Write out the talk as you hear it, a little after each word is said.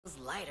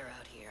lighter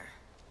out here.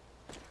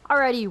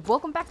 Alrighty,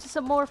 welcome back to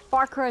some more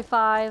Far Cry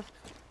 5.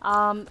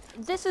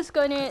 This is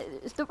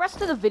the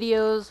rest of the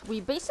videos,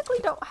 we basically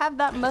don't have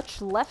that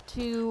much left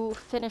to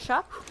finish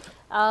up.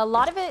 A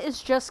lot of it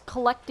is just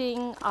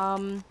collecting,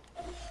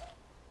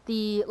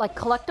 the,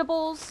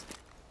 collectibles,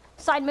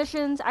 side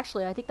missions.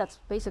 Actually, I think that's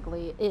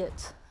basically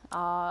it.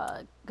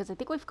 Because I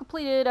think we've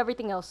completed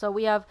everything else. So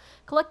we have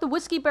collect the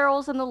whiskey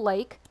barrels in the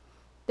lake.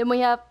 Then we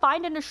have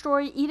find and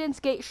destroy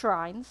Eden's Gate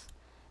shrines.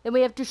 Then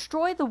we have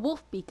destroy the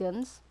wolf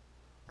beacons.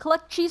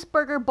 Collect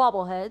cheeseburger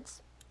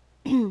bobbleheads.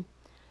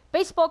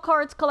 Baseball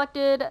cards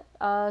collected, 2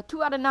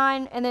 out of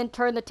 9. And then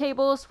turn the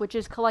tables, which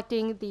is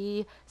collecting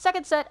the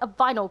second set of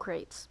vinyl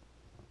crates.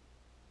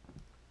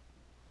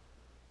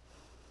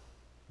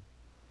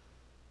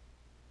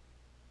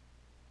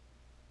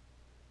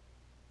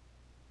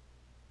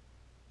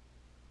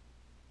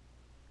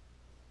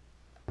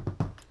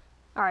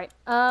 Alright,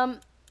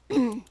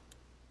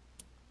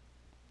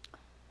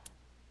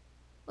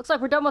 looks like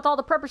we're done with all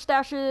the prepper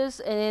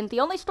stashes, and the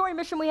only story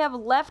mission we have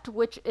left,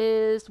 which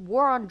is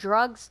War on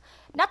Drugs.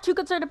 Not too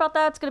concerned about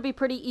that, it's gonna be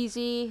pretty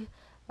easy.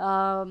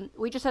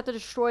 We just have to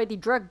destroy the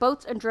drug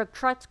boats and drug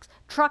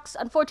trucks.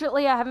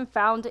 Unfortunately, I haven't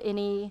found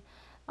any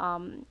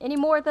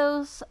more of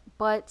those,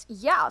 but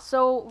yeah,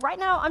 so right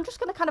now I'm just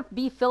gonna kind of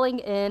be filling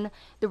in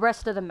the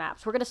rest of the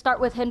maps. We're gonna start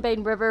with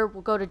Henbane River,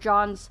 we'll go to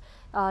John's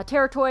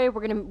territory,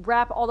 we're gonna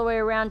wrap all the way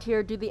around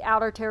here, do the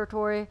outer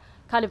territory,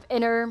 kind of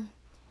enter,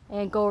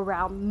 and go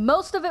around.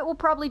 Most of it will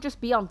probably just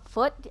be on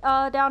foot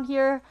down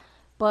here,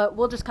 but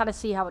we'll just kind of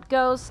see how it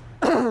goes.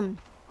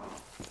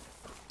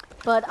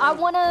 But I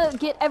want to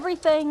get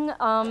everything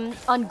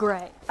on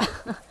gray,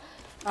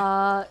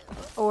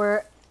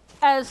 or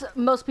as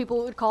most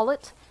people would call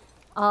it,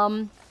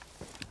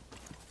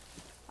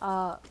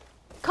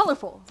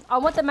 colorful. I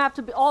want the map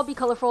to all be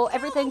colorful,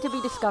 everything to be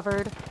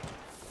discovered.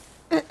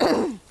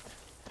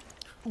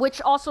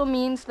 Which also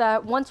means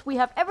that once we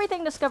have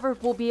everything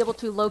discovered, we'll be able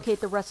to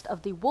locate the rest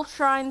of the wolf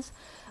shrines,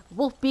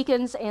 wolf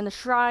beacons, and the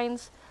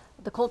shrines,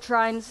 the cult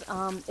shrines,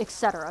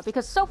 etc.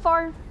 Because so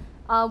far,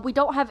 we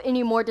don't have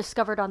any more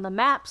discovered on the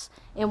maps,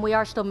 and we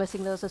are still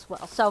missing those as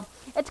well. So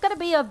it's going to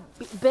be a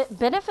bit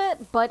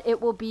benefit, but it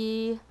will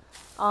be,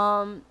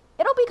 it'll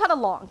be kind of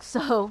long.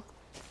 So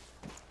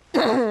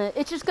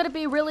it's just going to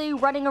be really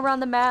running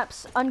around the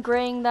maps,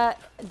 ungraying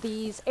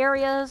these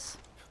areas.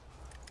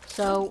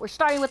 So we're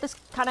starting with this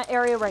kind of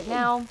area right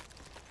now.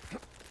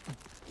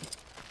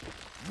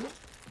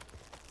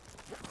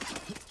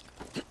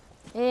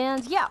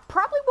 And yeah,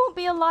 probably won't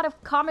be a lot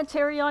of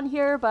commentary on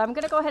here, but I'm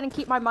going to go ahead and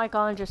keep my mic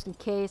on just in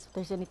case if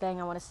there's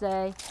anything I want to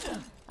say.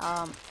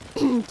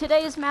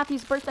 Today is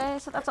Matthew's birthday,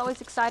 so that's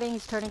always exciting.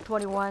 He's turning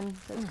 21,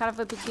 so it's kind of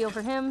a big deal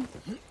for him.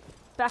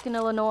 Back in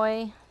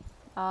Illinois.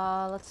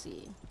 Let's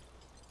see.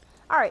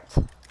 Alright.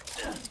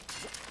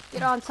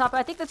 Get on top.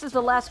 I think this is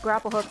the last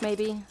grapple hook,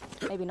 maybe.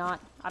 Maybe not.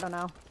 I don't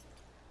know.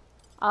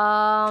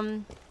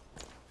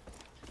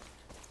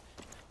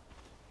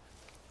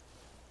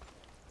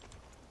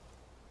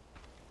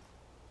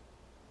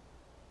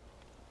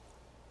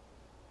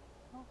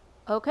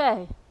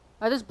 Okay.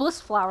 Are those bliss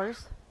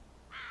flowers?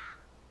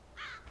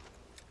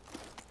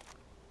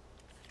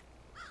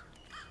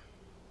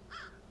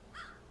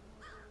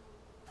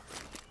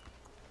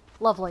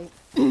 Lovely.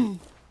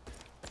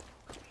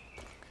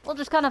 We'll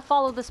just kind of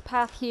follow this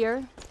path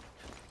here.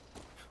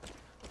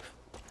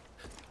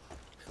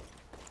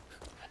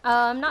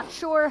 I'm not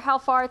sure how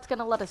far it's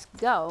gonna let us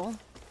go.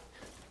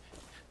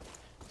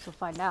 So we'll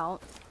find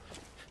out.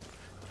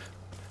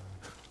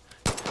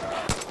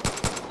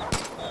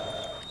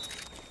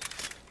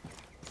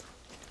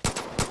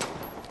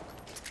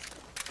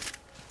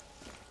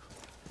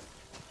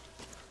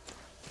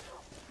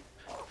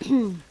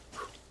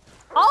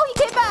 Oh,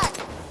 he came back!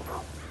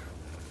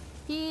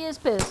 He is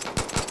pissed.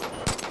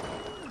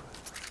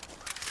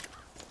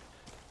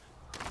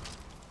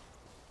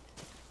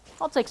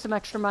 I'll take some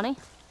extra money.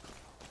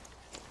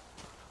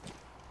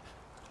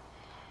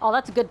 Oh,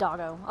 that's a good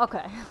doggo.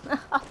 Okay.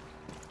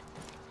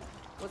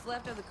 What's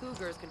left of the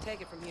cougars can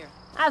take it from here.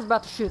 I was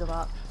about to shoot him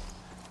up.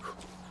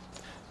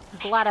 I'm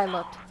glad I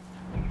looked.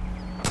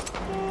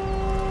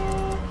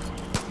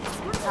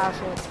 Oh,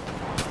 shit.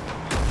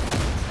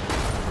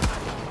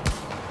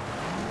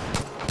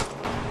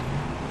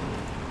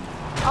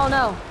 Oh,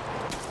 no.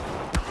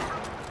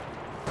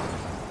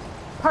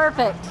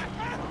 Perfect.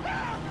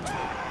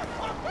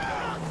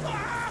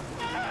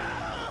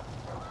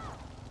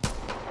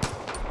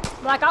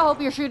 Like, I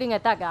hope you're shooting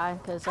at that guy,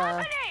 because,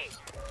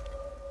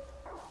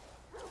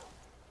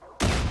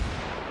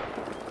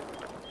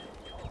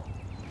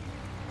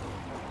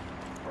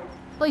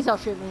 please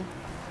don't shoot me.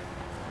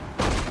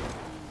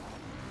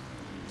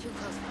 Too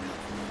close.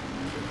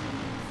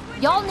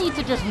 Y'all need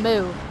to just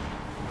move.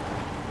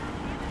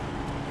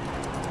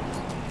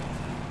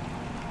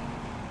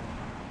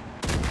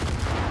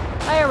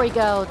 There we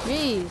go.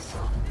 Jeez.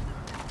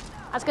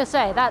 I was gonna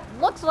say, that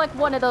looks like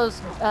one of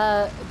those,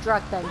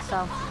 drug things,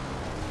 so.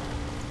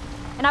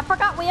 And I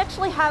forgot we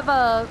actually have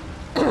a,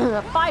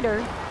 a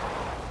fighter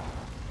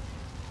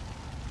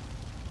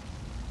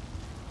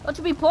Don't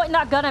you be pointing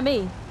that gun at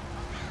me.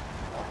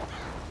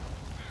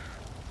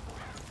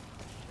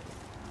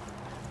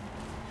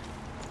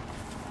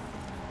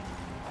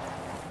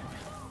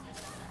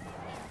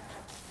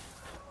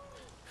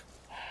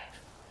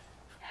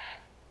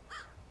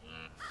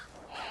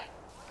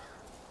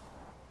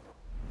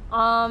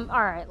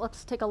 Alright,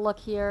 let's take a look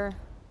here.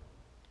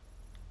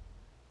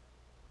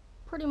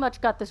 Pretty much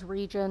got this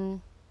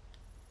region.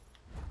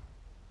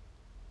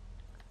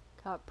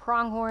 Got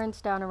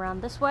pronghorns down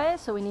around this way,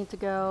 so we need to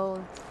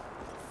go...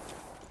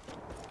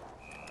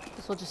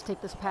 Guess we'll just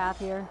take this path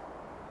here.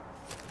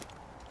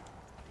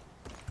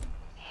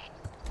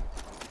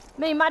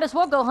 Might as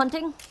well go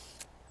hunting.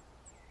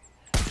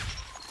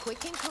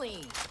 Quick and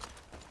clean.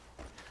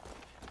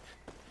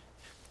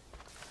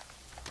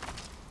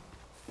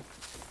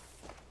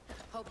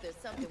 Hope there's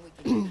something we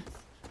can use.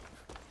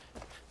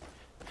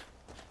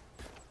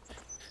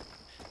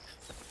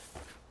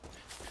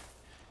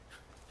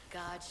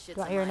 God, shit's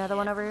Do I in hear my another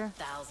one head over from here?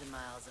 1,000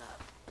 miles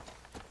up.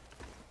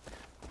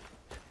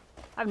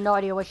 I have no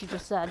idea what she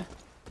just said.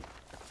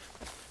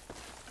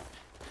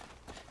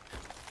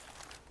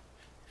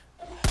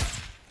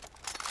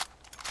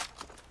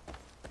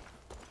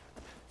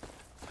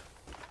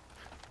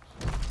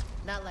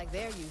 Not like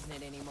they're using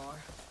it anymore.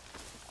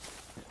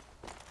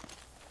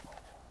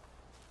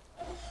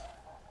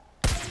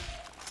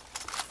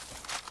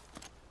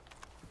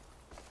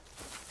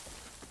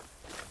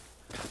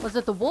 Was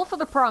it the wolf or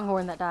the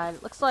pronghorn that died?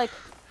 It looks like...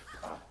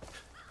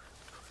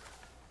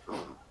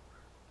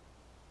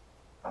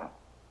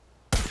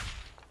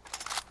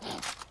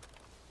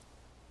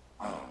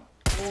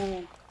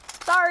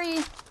 Sorry!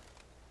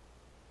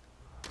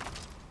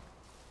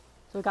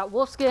 So we got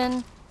wolf skin,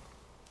 as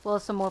well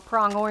as some more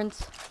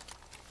pronghorns.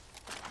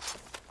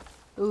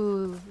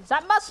 Ooh, is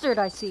that mustard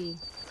I see?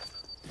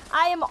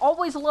 I am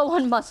always low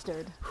on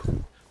mustard.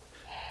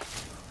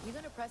 You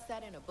gonna press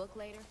that in a book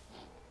later?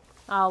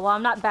 Oh, well,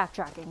 I'm not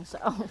backtracking,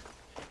 so...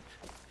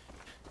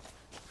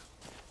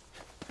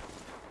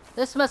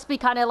 This must be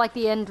kind of like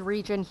the end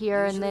region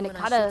here, Usually and then it when I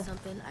kind shoot of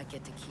something, I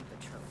get to keep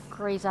a trophy.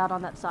 grays out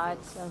on that side,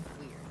 so...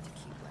 Weird to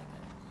keep like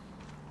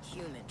a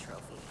human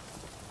trophy.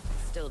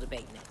 Still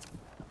debating it.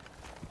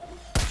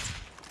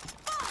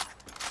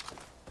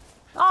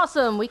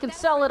 Awesome! We can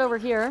sell it over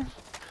here.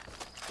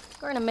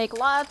 We're gonna make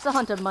lots of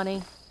hunting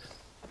money.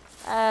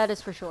 That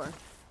is for sure.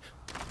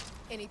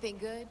 Anything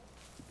good?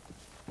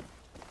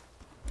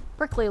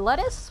 Prickly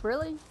lettuce?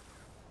 Really?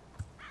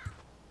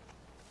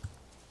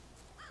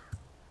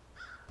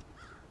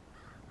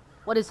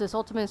 What is this?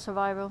 Ultimate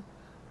survival?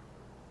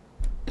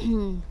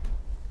 Guess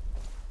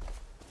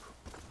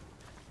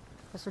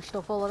we're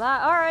still full of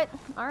that. Alright.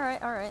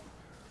 Alright, alright.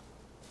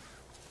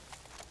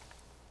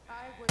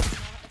 I was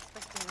not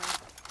expecting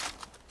that.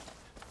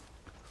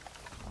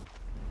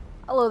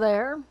 Hello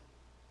there.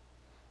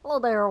 Hello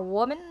there,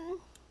 woman.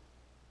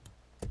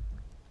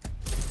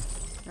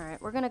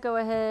 Alright, we're gonna go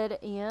ahead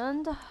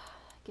and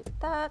get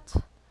that.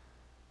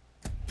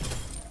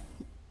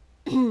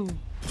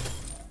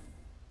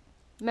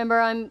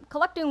 Remember, I'm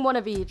collecting one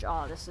of each.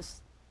 Oh, this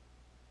is...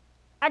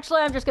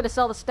 Actually, I'm just gonna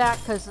sell the stack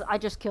because I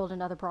just killed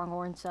another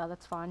pronghorn, so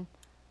that's fine.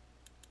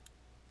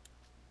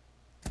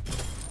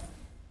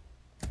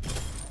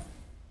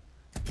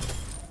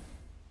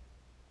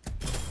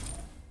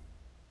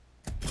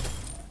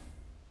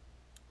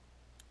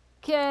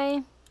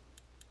 Okay.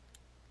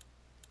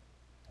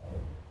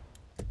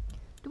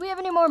 Do we have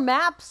any more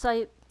maps?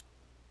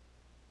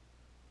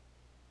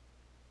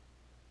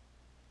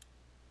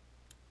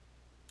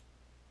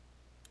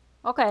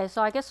 Okay,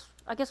 so I guess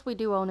we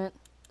do own it.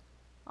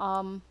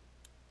 I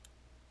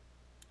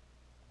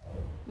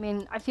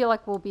mean, I feel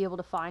like we'll be able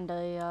to find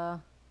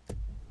a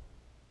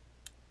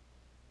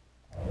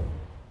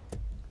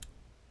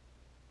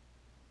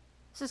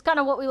This is kind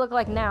of what we look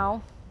like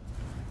now.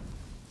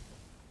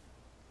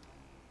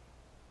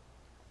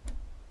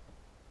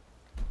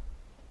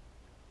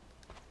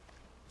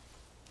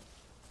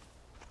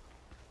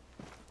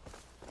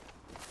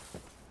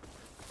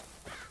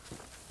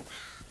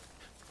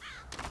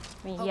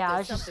 I mean, yeah, I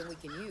was just we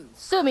can use.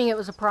 assuming it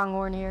was a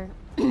pronghorn here.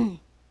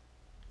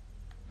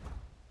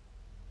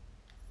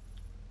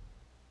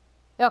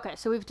 Okay,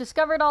 so we've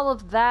discovered all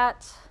of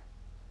that.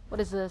 What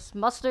is this?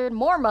 Mustard?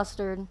 More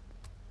mustard.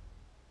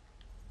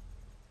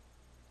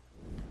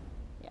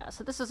 Yeah,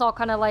 so this is all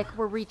kind of like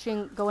we're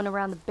going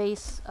around the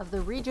base of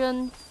the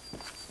region.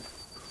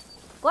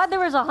 Glad there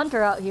was a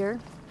hunter out here.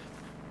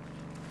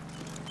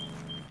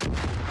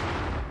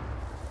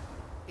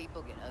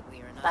 People get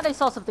uglier and Thought I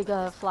saw something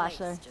flash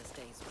there. Just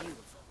stays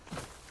beautiful.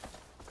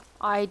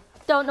 I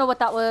don't know what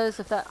that was.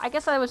 I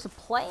guess that was a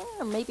plane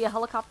or maybe a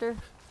helicopter.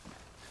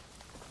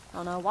 I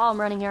don't know. While I'm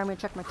running here, I'm gonna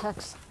check my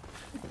text.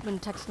 I've been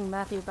texting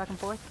Matthew back and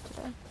forth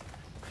today.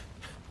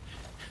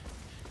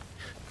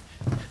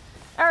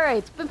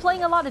 Alright, been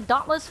playing a lot of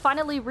Dauntless.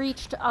 Finally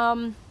reached,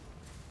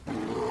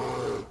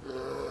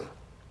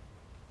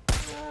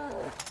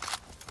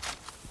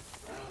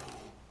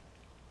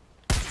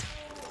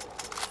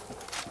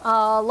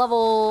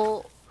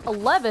 level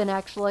 11,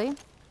 actually.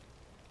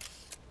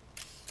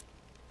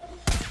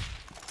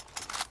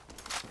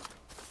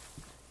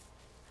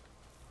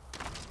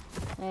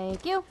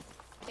 Thank you.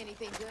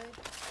 Anything good?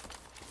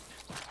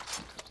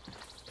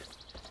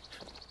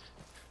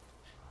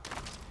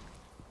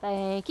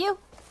 Thank you.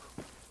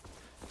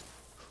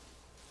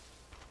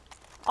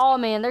 Oh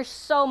man, there's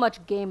so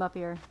much game up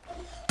here.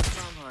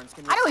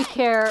 I don't even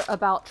care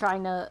about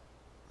trying to...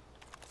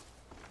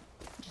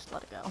 Just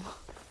let it go.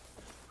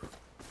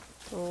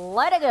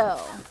 Let it go.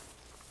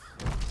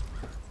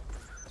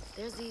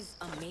 There's these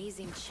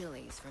amazing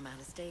chilies from out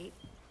of state.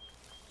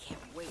 Can't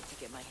wait to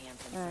get my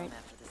hands on some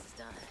after this is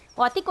done.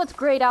 Well, I think what's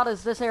grayed out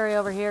is this area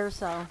over here,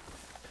 so...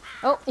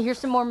 Oh, here's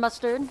some more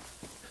mustard.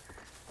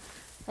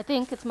 I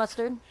think it's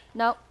mustard.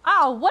 No.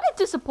 Oh, what a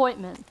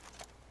disappointment.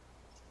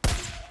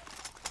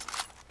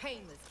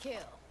 Painless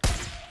kill.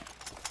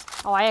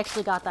 Oh, I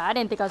actually got that. I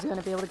didn't think I was going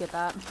to be able to get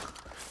that.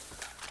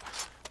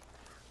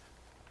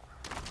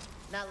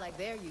 Not like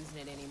they're using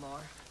it anymore.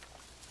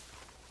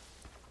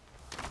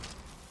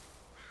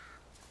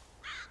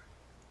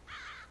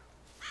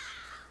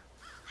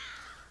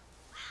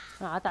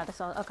 Oh, I thought I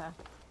saw it. Okay.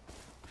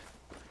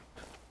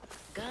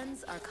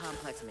 Guns are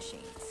complex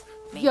machines.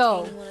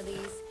 Yo. Maintaining one of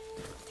these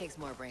takes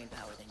more brain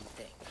power than you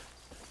think.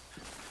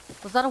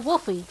 Was that a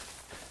wolfie?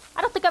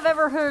 I don't think I've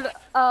ever heard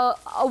a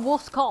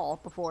wolf's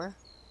call before.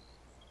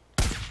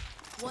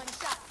 One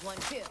shot, one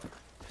kill.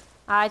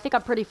 I think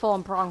I'm pretty full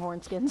on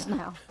pronghorn skins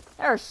now.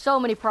 There are so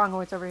many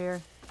pronghorns over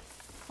here.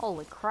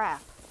 Holy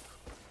crap.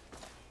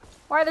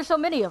 Why are there so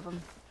many of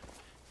them?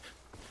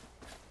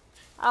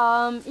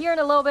 Here in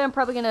a little bit, I'm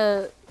probably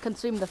gonna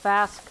consume the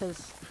fast,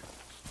 because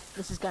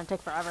this is gonna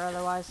take forever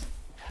otherwise.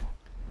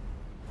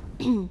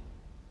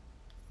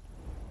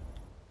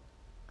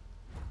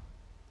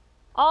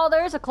 Oh,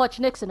 there's a Clutch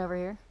Nixon over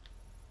here.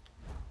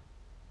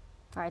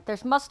 Alright,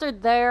 there's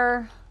mustard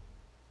there.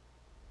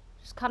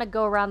 Just kind of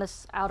go around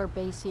this outer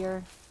base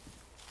here.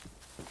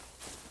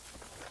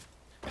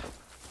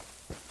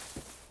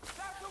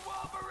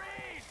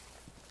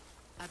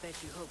 I bet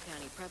you Hope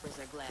County preppers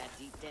are glad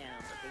deep down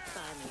that they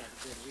finally have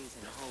a good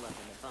reason to hole up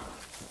in the bomb.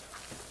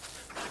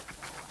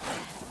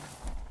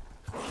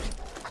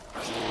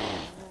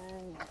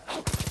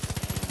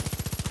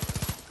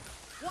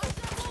 Watch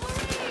that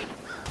Wolverine!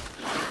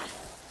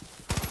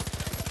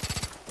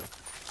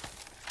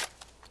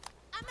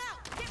 I'm out!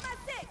 Get my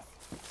six!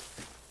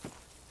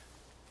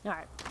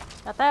 Alright,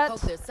 got that.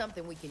 Hope there's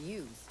something we can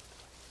use.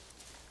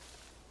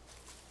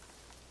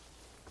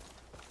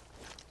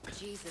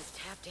 Jesus,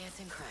 tap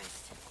dancing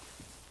Christ.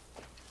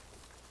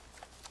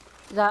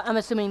 I'm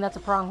assuming that's a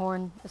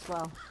pronghorn as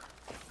well.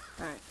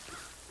 Alright.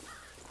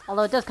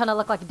 Although it does kind of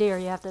look like a deer,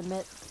 you have to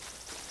admit.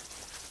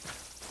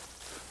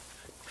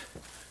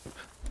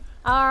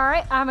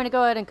 Alright, I'm going to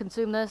go ahead and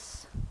consume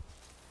this.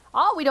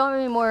 Oh, we don't have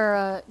any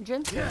more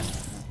gin?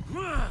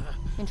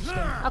 Interesting.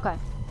 Okay.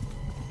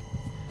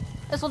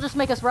 This will just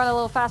make us run a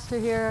little faster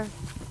here.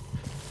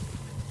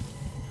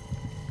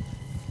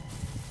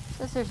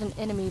 Says there's an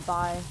enemy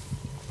by.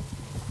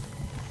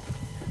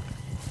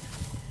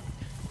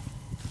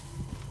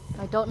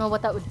 I don't know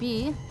what that would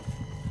be.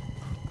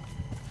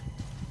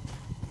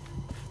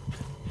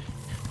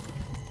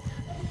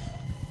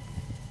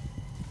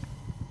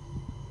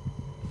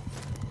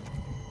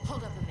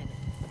 Hold up a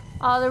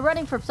minute. They're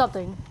running from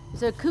something.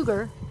 Is it a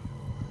cougar?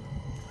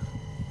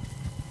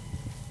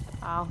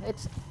 Oh,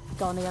 it's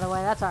going the other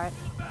way. That's alright.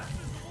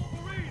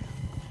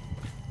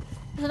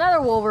 There's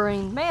another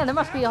Wolverine. Man, there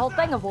must be a whole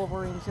thing of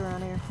Wolverines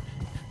around here.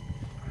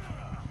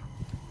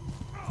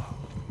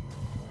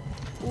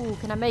 Ooh,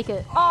 can I make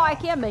it? Oh, I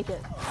can make it.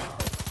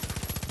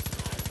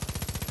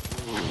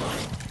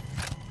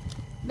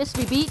 Missed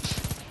me, beach.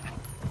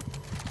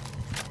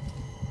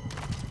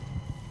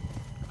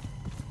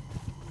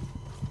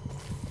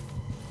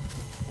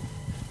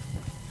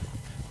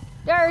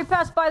 There, he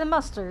passed by the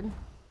mustard.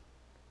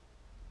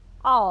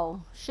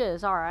 Oh,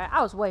 shiz, alright.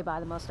 I was way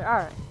by the mustard.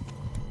 Alright.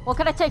 Well,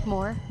 can I take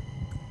more?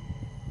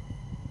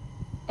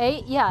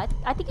 8? Yeah,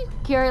 I think you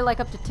can carry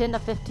like up to 10 to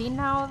 15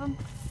 now of them.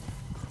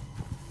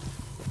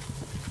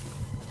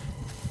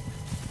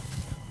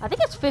 I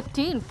think it's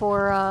 15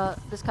 for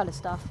this kind of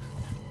stuff.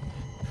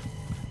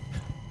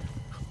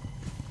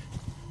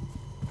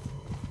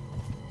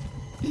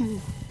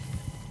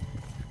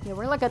 Yeah,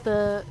 we're like at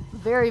the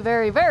very,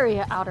 very, very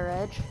outer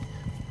edge.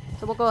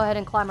 So we'll go ahead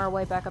and climb our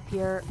way back up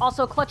here.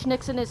 Also, Clutch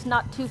Nixon is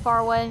not too far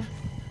away.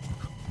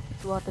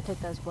 So we'll have to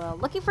take that as well.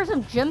 Looking for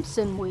some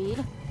Jimson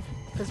weed.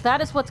 Because that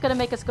is what's going to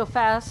make us go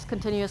fast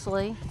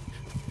continuously.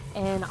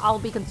 And I'll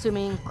be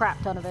consuming a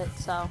crap ton of it,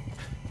 so...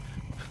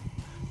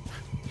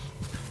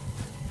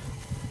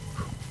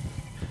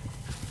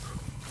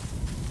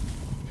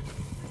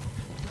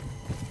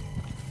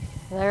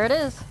 There it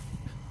is.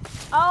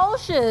 Oh,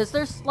 shiz.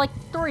 There's like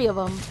 3 of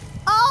them.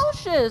 Oh,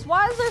 shiz.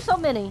 Why is there so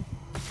many?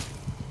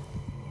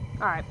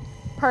 Alright.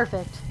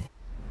 Perfect.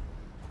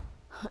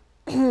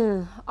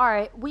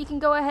 Alright. We can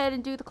go ahead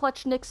and do the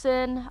Clutch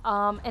Nixon.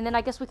 And then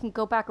I guess we can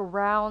go back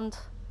around.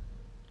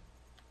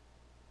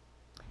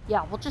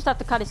 Yeah, we'll just have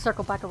to kind of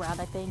circle back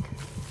around, I think.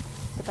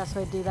 It's the best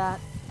way to do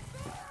that.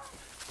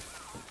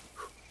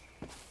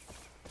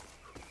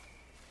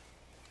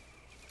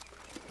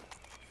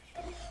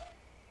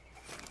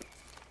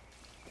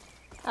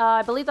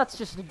 I believe that's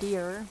just a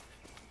deer.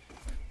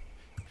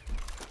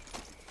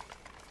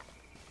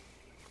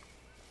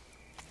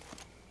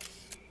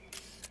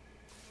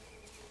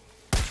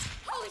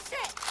 Holy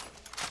shit!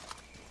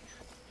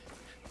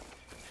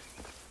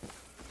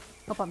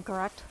 Hope I'm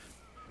correct.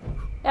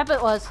 Yep,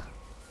 it was.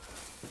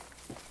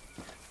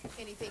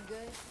 Anything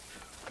good?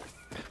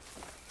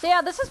 So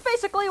yeah, this is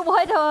basically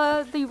what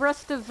the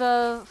rest of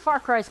Far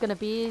Cry is going to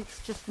be.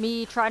 It's just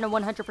me trying to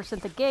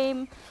 100% the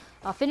game,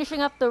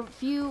 finishing up the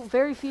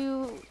very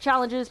few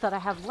challenges that I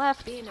have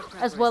left,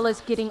 as well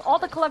as getting all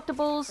the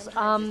collectibles,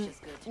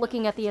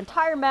 looking at the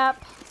entire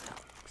map,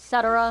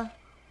 etc.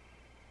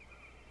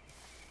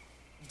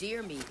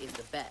 Deer meat is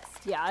the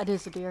best. Yeah, it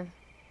is a deer.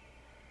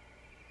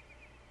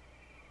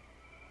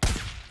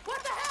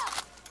 What the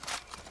hell?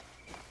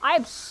 I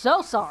am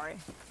so sorry.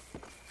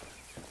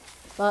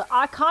 But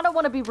I kind of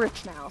want to be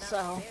rich now,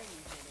 so.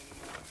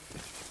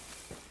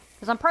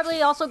 Because I'm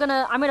probably also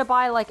I'm gonna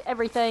buy like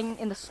everything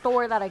in the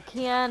store that I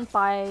can.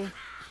 Buy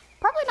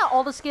probably not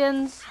all the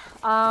skins,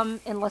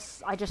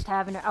 unless I just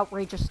have an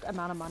outrageous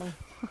amount of money.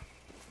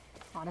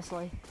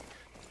 Honestly.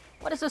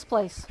 What is this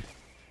place?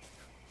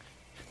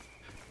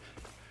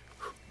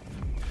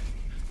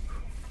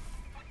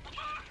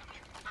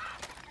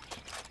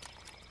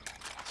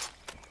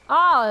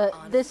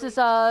 Ah, this is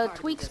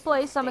Tweak's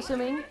place, I'm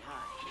assuming.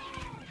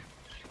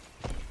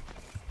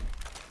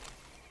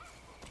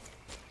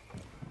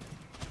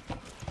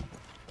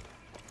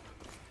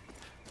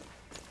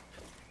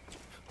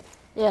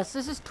 Yes,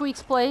 this is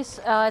Tweak's place.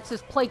 It's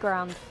his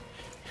playground,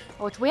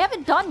 which we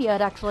haven't done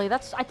yet, actually.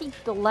 That's, I think,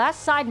 the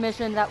last side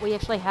mission that we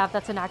actually have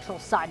that's an actual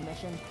side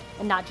mission,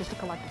 and not just a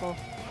collectible.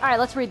 Alright,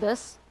 let's read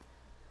this.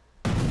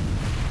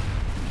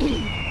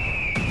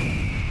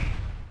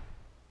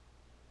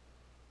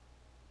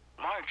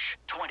 March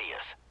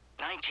 20th,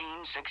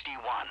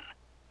 1961.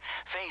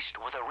 Faced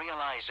with a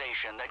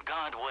realization that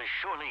God was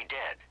surely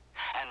dead,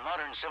 and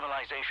modern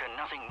civilization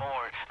nothing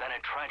more than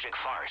a tragic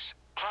farce,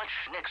 Clutch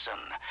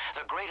Nixon,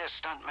 the greatest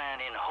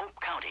stuntman in Hope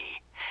County,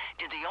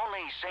 did the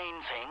only sane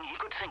thing he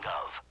could think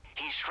of.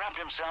 He strapped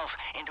himself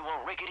into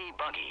a rickety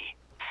buggy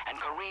and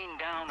careened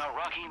down a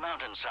rocky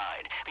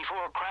mountainside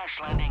before crash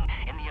landing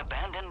in the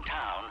abandoned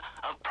town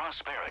of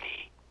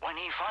Prosperity. When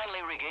he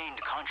finally regained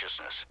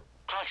consciousness,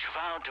 Clutch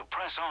vowed to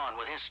press on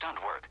with his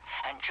stunt work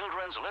and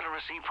children's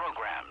literacy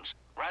programs,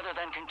 rather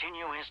than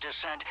continue his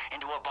descent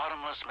into a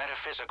bottomless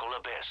metaphysical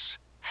abyss.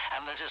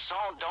 And the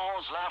Dassault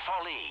dans la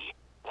Folie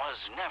was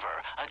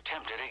never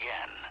attempted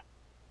again.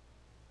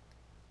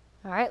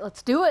 Alright,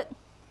 let's do it.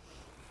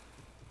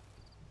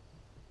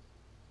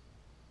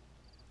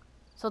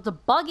 So it's a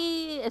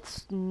buggy,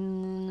 it's...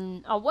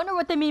 I wonder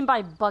what they mean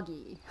by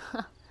buggy.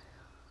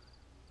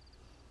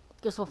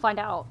 Guess we'll find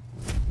out.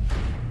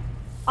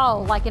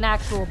 Oh, like an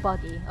actual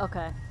buggy.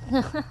 Okay.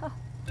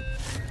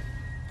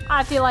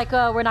 I feel like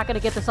we're not gonna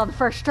get this on the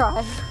first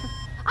try.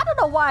 I don't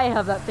know why I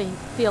have that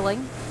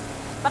feeling,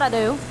 but I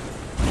do.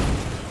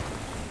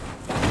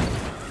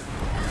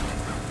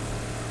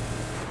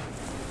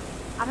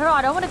 I don't know,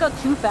 I don't want to go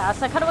too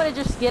fast. I kind of want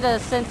to just get a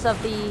sense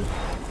of the...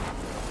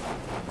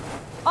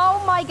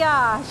 Oh my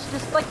gosh,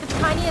 just like the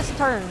tiniest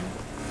turn.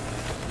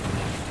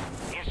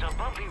 It's a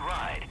bumpy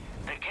ride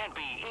that can't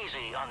be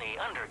easy on the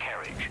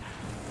undercarriage.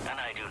 And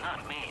I do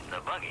not mean the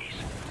buggies.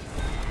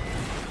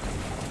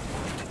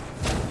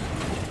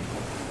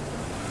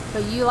 So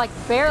you like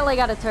barely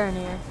got a turn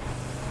here.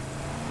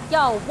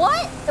 Yo,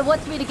 what? It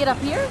wants me to get up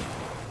here?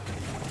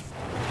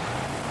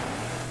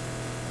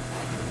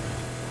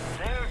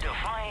 They're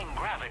defying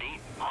gravity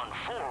on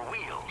 4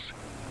 wheels.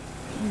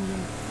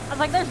 I was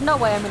like, there's no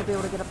way I'm gonna be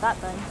able to get up that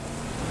thing.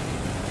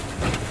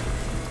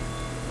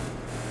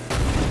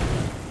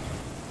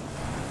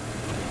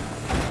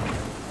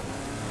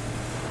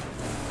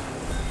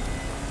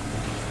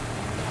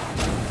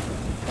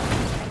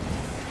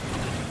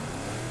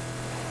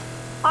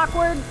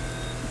 Awkward.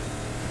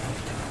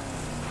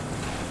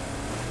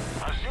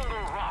 A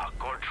single rock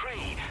or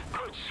tree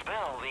could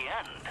spell the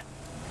end.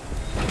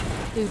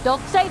 Dude,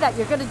 don't say that.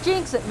 You're gonna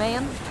jinx it,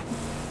 man.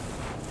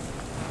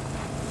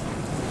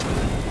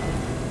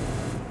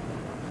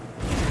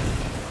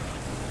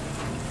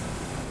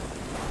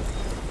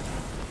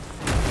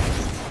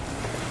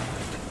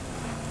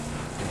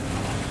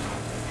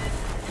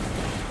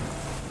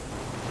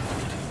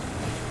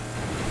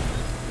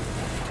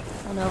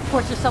 Oh no, of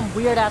course there's some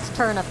weird-ass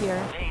turn up here.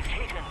 They've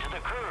taken to the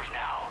curve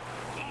now.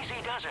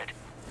 Easy does it.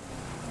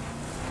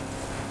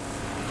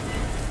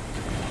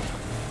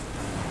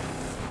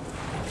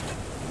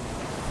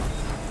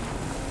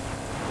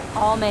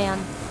 Oh man.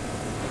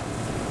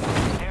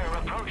 They're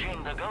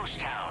approaching the ghost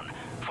town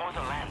for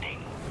the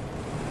landing.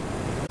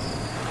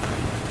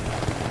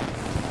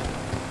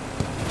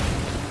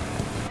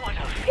 What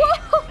a feat.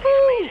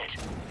 They've made it.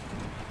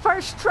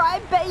 First try,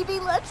 baby.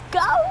 Let's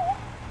go.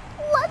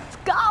 Let's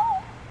go.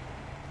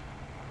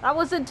 That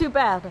wasn't too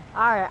bad.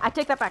 Alright, I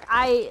take that back.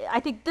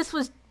 I think this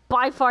was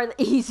by far the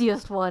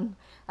easiest one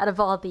out of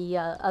all the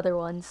other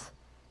ones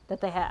that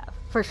they have,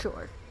 for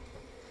sure.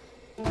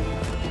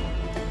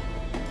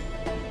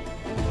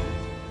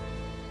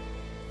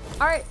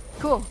 Alright,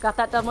 cool. Got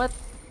that done with.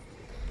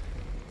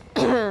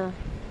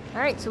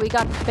 Alright, so we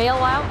got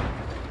bailout.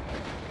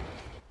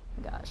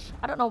 Gosh,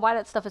 I don't know why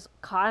that stuff is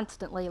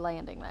constantly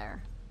landing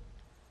there.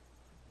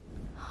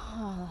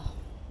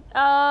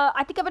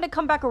 I think I'm gonna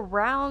come back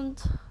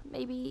around,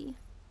 maybe.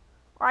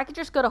 Or I could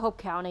just go to Hope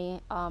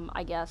County,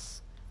 I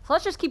guess. So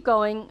let's just keep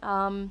going.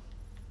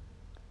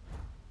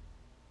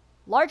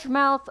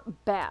 Largemouth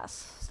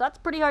bass. So that's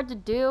pretty hard to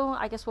do.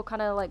 I guess we'll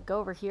kind of like go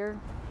over here.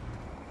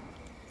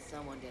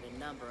 Someone get a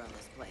number on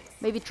this place.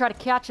 Maybe try to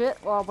catch it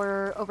while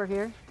we're over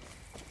here.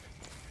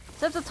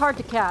 Since it's hard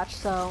to catch,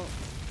 so...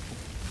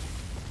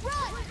 Run!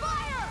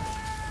 Fire!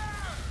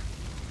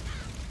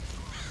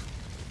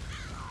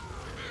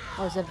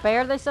 Oh, is it a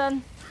bear, they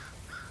said?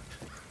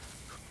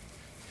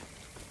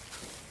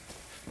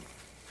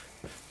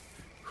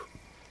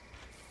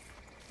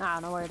 I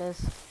don't know where it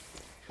is.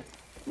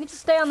 Need to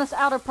stay on this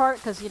outer part,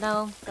 because, you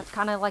know, that's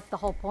kind of like the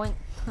whole point.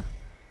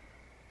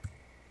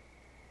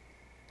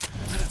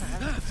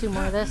 Two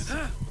more of this.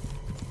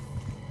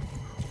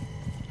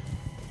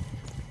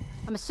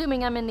 I'm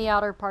assuming I'm in the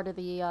outer part of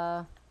the,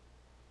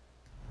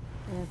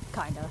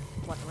 kinda,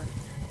 whatever.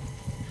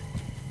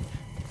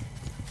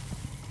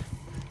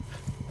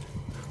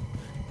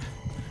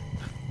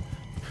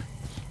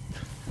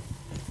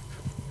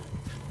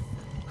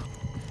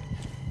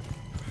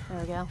 There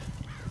we go.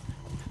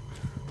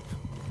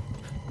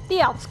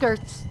 The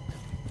outskirts.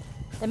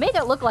 They made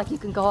it look like you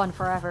can go on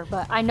forever,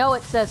 but I know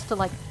it says to,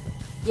 like,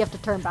 you have to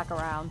turn back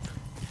around.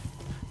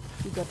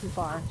 You go too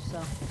far, so.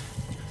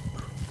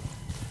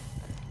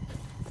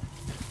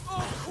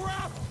 Oh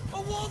crap!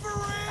 A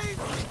Wolverine!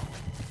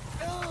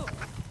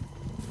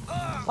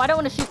 Well, I don't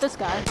want to shoot this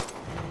guy.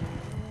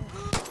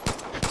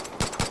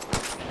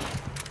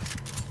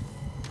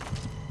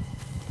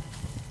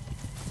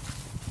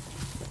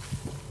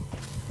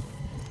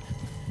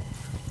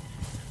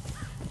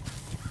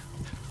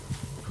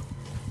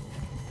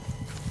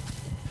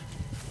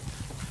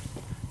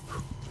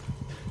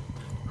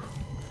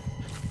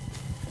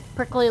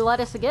 Prickly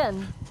lettuce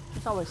again.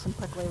 There's always some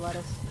prickly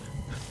lettuce.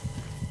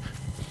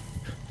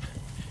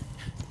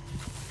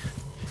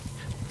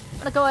 I'm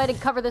gonna go ahead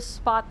and cover this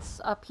spots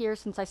up here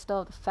since I still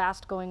have the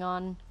fast going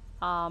on.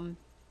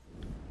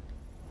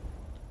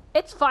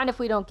 It's fine if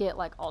we don't get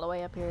like all the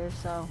way up here,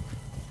 so.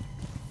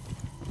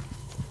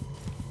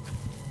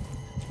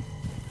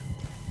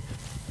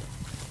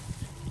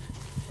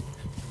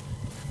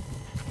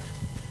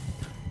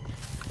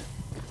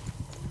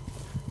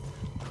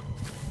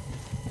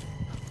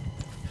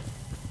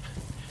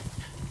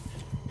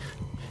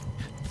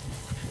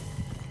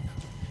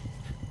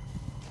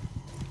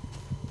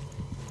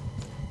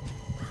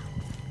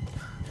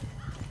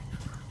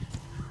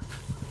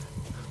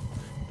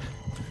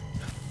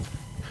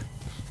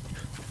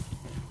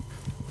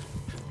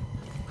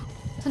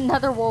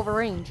 Another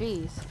Wolverine,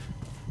 jeez.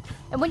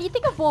 And when you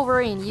think of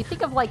Wolverine, you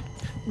think of like,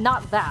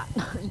 not that.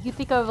 You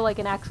think of like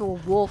an actual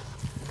wolf,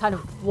 kind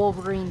of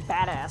Wolverine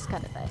badass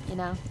kind of thing, you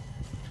know?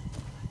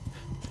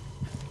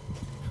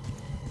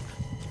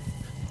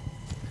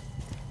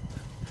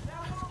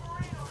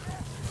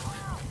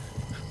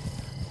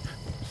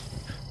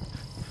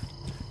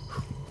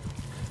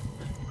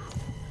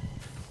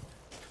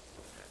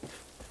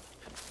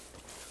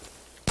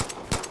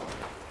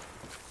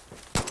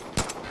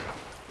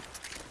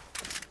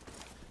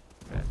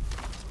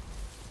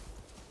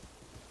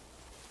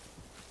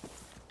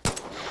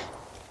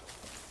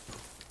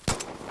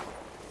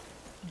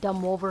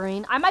 Dumb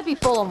Wolverine. I might be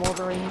full on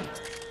Wolverine.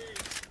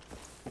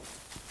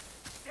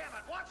 Damn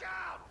it! Watch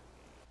out!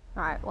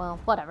 Alright,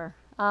 well, whatever.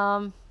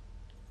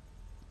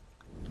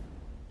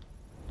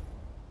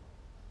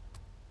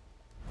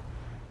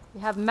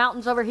 We have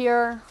mountains over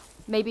here.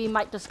 Maybe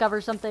might discover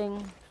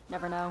something.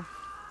 Never know.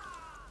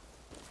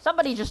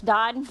 Somebody just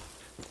died.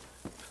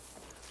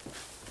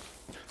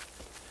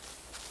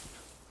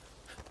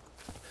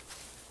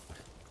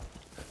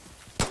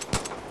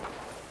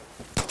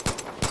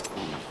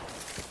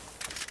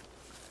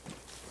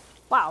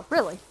 Wow,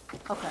 really?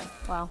 Okay,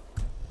 wow.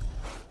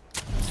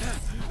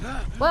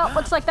 Well,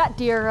 looks like that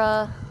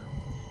deer,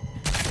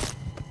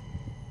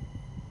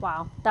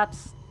 wow,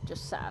 that's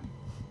just sad.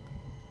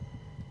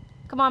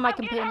 Come on, my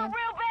companion.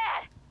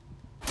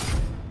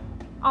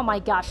 Oh my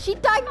gosh, she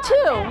died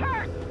too!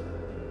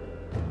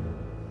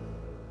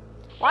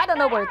 Well, I don't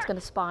know where it's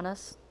gonna spawn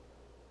us.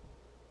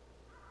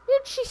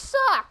 Dude, she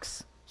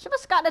sucks! She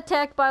must have gotten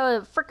attacked by a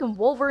freaking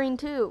Wolverine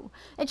too.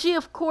 And she,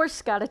 of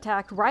course, got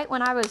attacked right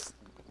when I was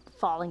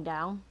falling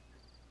down.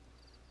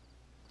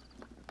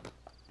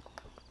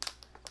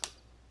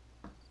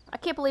 I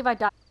can't believe I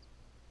died.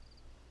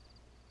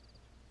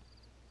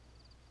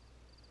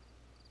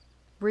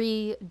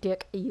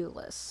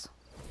 Ridiculous.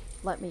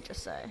 Let me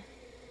just say.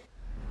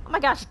 Oh my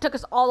gosh, it took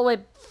us all the way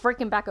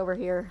freaking back over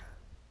here.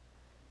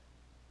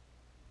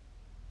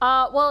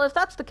 Well, if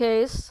that's the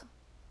case,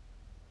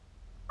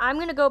 I'm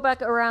gonna go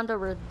back around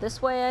over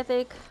this way, I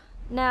think.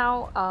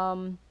 Now,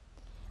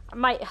 I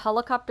might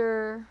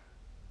helicopter.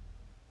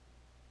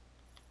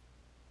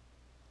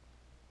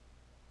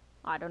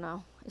 I don't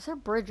know. Is there a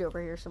bridge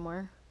over here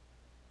somewhere?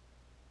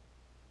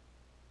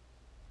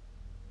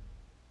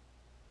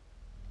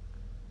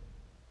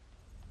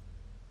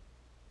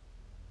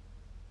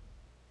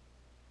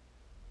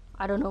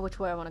 I don't know which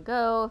way I want to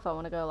go. If I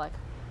want to go like...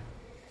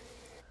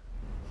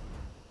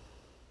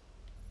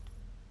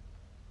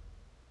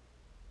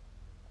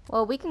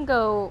 Well, we can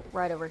go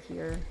right over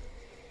here.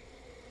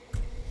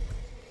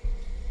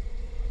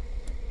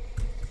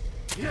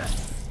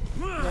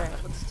 Alright,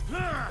 let's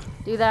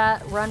do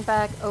that. Run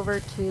back over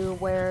to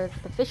where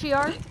the fishy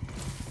are.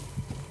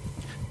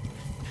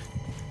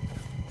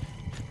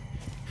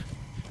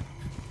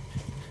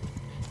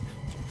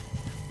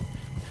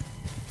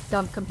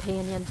 Dumb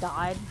companion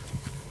died.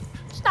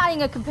 She's not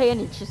even a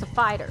companion, she's a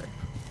fighter.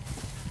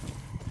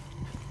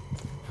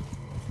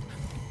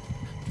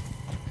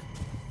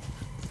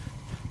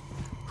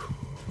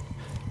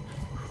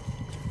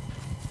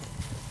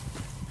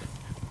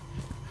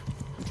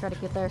 Try to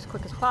get there as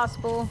quick as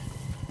possible.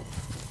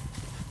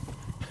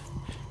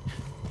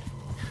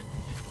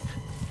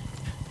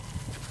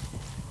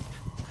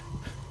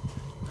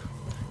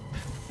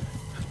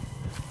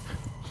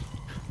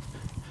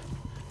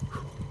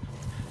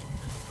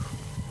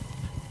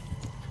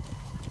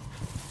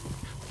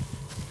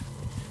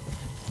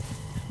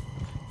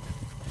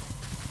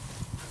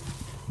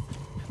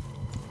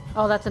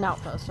 Oh, that's an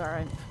outpost,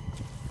 alright.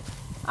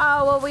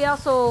 Oh, well, we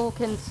also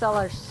can sell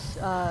our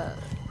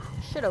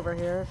shit over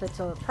here if it's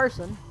a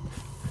person.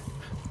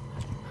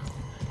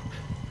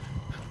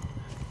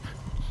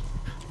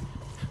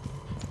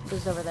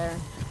 Who's over there?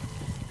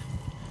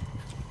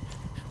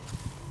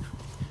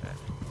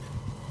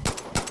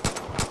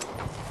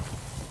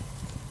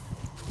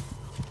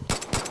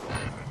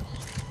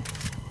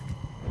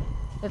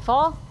 It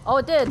fall? Oh,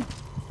 it did.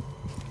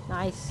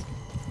 Nice.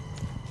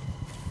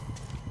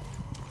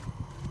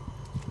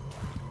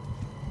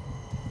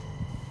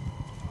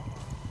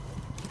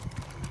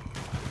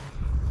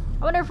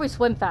 I wonder if we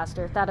swim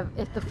faster,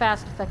 if the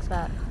fast affects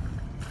that.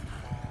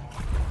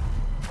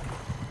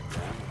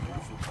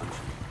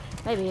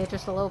 Maybe,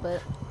 just a little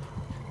bit.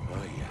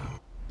 Oh, yeah.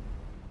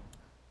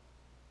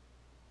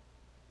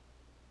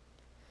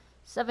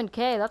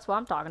 7K, that's what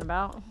I'm talking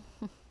about.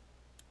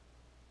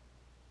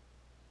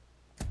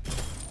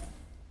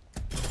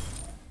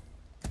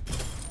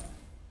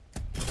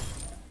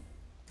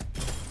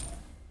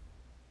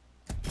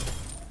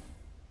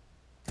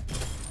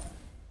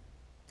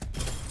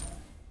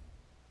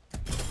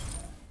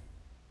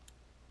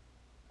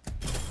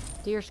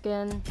 Deer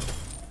skin.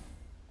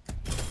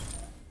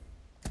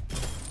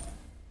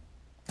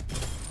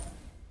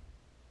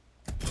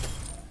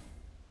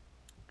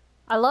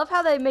 I love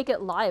how they make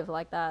it live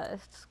like that.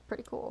 It's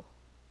pretty cool.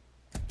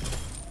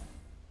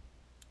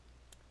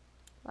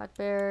 Black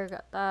bear,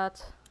 got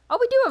that. Oh,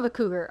 we do have a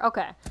cougar.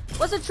 Okay.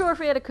 Wasn't sure if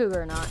we had a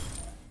cougar or not.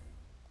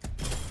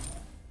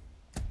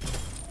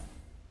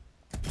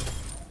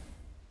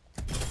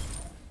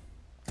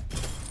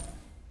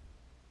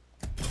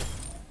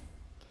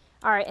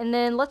 Alright, and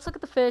then let's look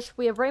at the fish.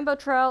 We have rainbow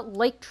trout,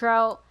 lake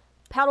trout,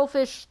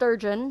 paddlefish,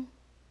 sturgeon.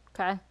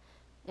 Okay.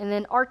 And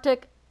then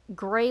Arctic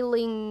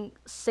grayling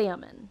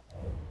salmon.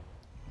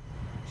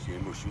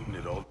 Shame we're shooting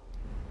it all.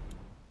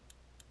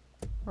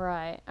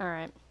 Right,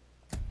 alright.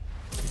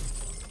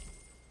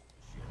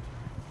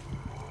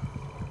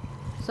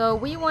 So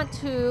we want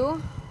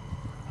to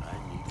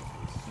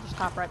just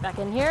hop right back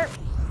in here.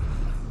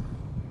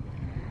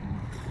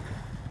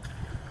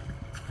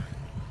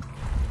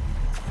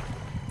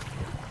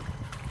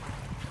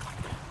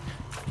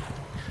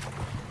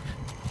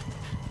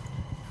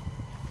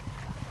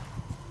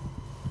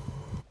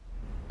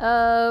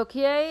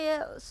 Okay,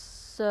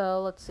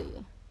 so let's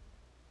see.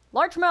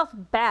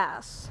 Largemouth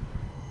bass.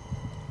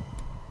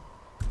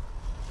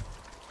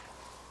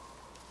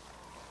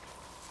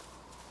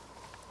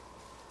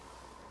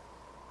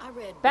 I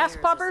read Bass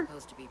bears popper? are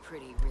supposed to be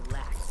pretty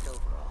relaxed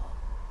overall.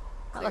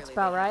 That looks Clearly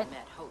about they right. haven't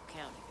met Hope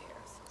County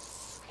bears.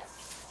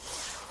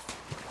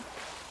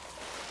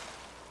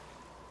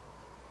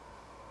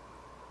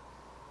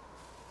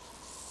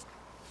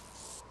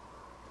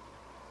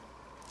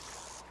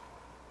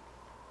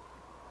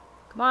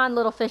 Come on,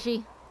 little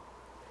fishy.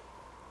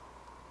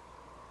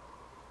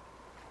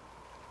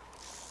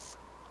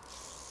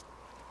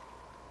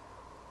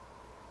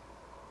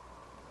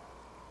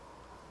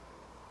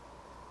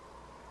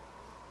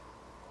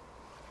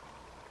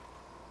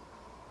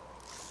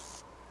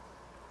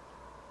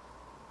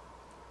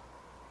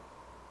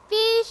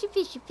 Fishy,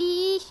 fishy,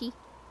 fishy.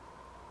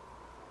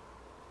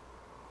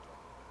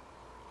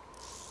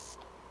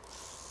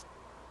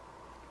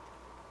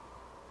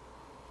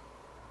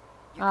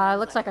 It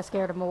looks like I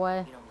scared him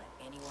away. You don't let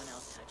anyone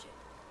else touch it.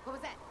 What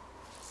was that?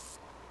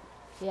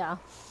 Yeah.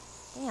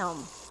 Damn.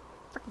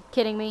 Freaking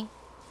kidding me.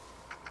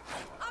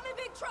 I'm in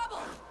big trouble!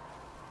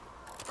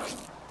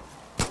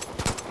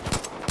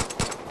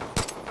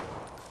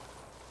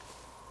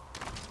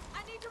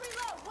 I need to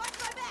reload! Watch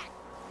my back!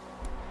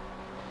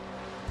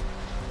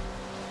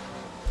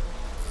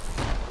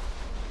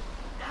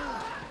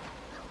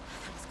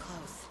 That was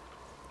close.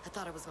 I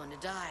thought I was going to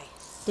die.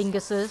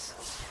 Dinguses.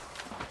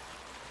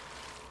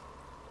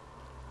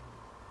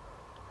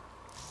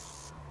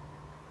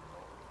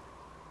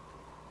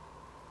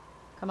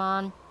 Come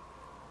on.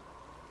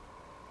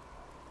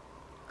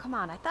 Come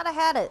on, I thought I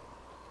had it.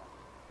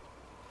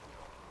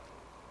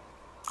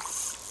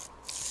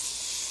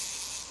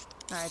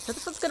 Alright, so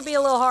this one's gonna be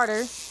a little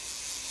harder.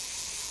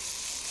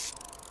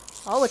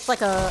 Oh, it's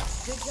like a...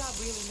 Good job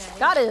reeling that in.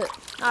 Got it!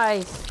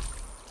 Nice.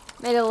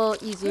 Made it a little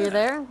easier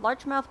there.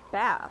 Largemouth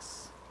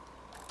bass.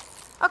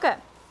 Okay.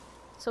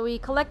 So we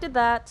collected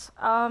that.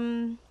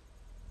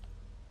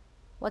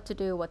 What to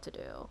do, what to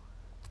do.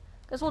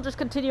 Guess we'll just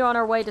continue on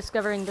our way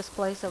discovering this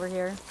place over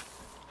here.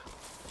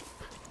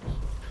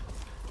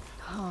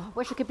 Oh,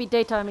 wish it could be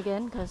daytime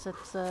again, because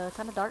it's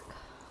kind of dark.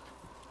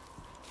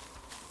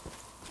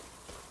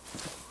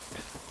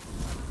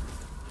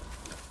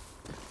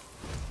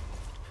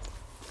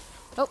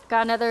 Oh,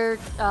 got another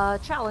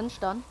challenge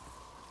done.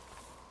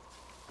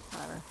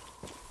 Whatever.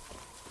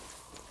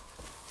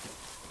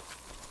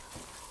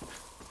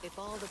 If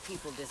all the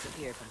people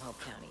disappeared from Hope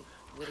County,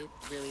 would it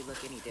really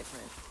look any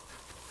different?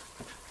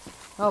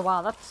 Oh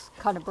wow, that's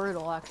kind of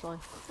brutal, actually.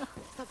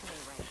 Something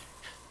ain't right.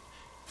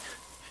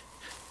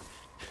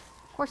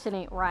 Of course it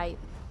ain't right.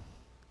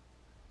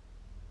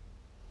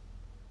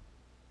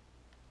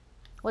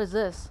 What is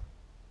this?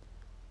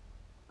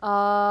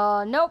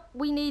 Nope,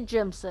 we need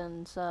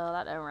Jimson, so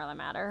that doesn't really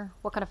matter.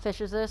 What kind of fish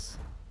is this?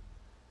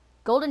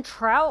 Golden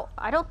trout?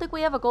 I don't think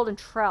we have a golden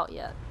trout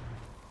yet.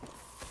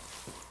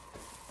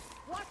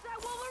 Watch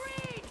that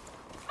Wolverine!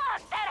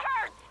 Fuck, that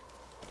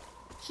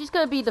hurts! She's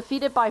gonna be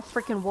defeated by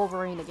freaking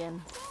Wolverine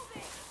again.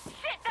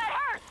 Shit, that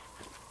hurts!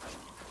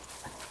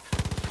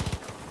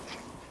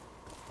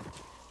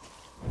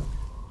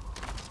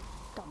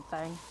 Dumb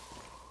thing.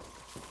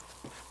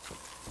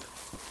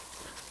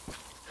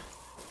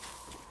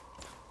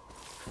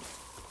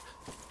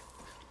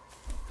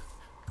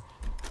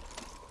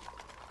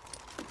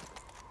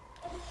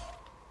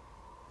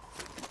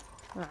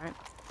 Alright.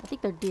 I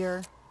think they're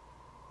deer.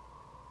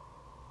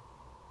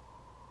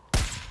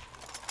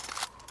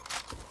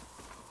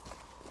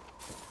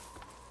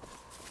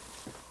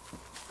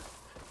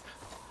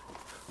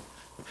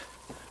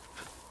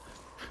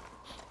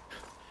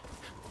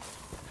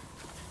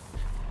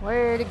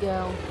 Where to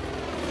go?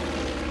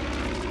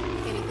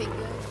 Anything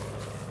good?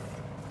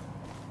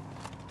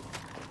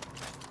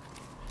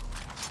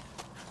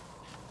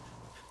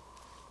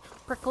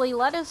 Prickly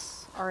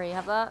lettuce? Already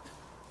have that.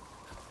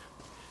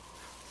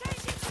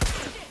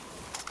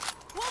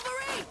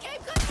 Wolverine!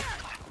 Keep clear!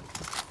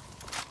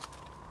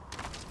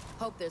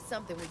 Hope there's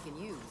something we can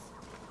use.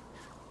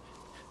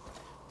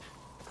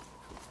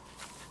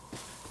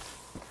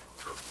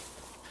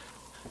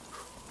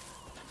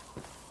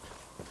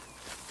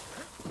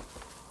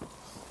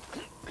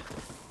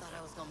 Thought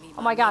I was gonna meet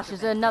Oh my gosh, neighbor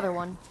is there back another there.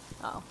 one?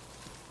 Uh oh.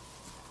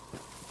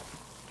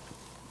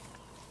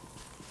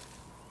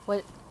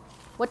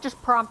 What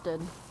just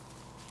prompted?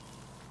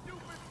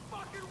 Stupid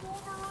fucking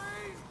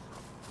Wolverine!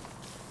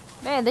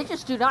 Man, they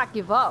just do not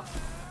give up.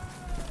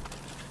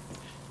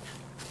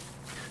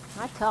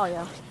 I tell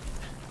ya.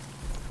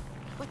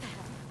 What the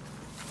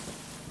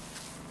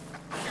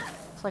hell?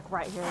 It's like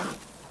right here.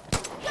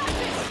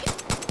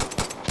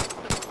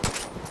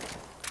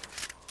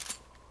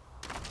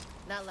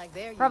 Not like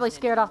they're Probably using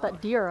it scared off anymore.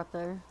 that deer up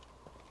there.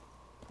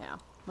 Yeah,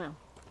 well.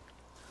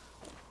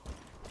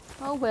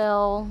 Oh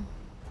well.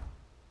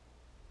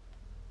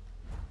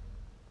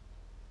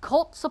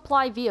 Colt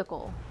supply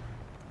vehicle.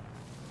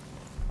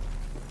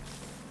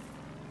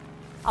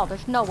 Oh,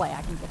 there's no way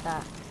I can get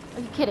that.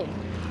 Are you kidding?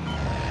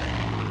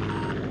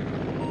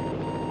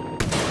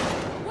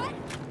 What?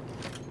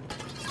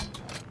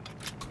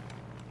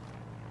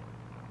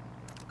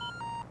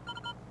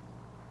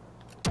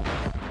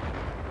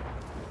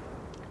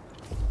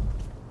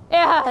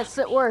 Yes,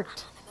 it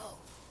worked.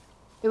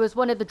 It was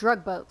one of the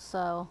drug boats,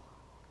 so.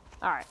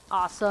 Alright,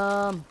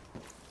 awesome.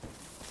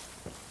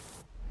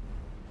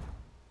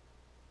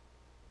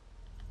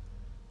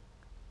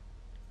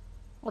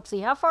 Let's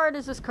see, how far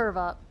does this curve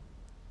up?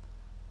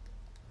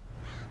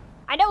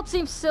 I know it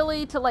seems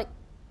silly to, like,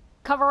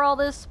 cover all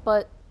this,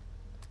 but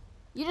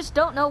you just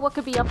don't know what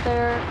could be up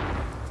there.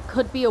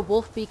 Could be a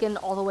wolf beacon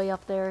all the way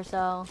up there,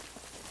 so.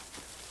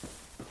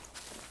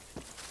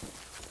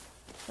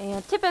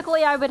 And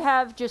typically I would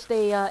have just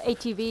a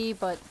ATV,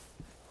 but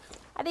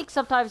I think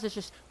sometimes it's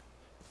just...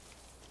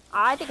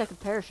 I think I could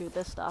parachute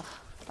this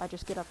stuff if I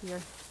just get up here.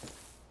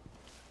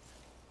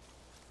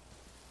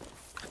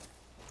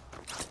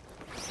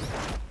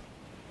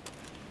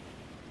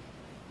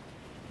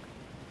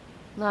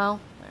 No?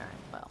 Alright,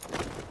 well.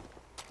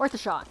 Worth a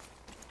shot.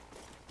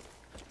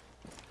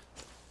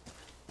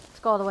 Let's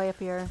go all the way up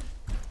here.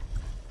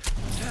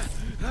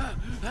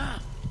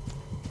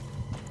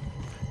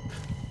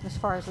 As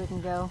far as we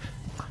can go.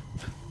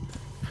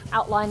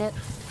 Outline it.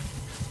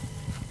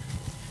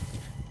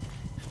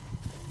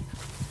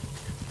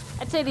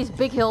 I'd say these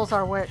big hills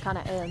are where it kind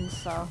of ends,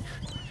 so.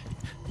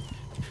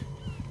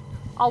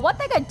 Oh, one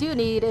thing I do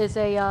need is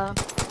a,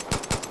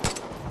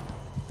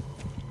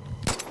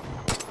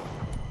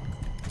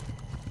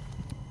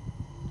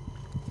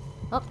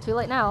 Oh, too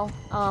late now.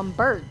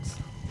 Birds.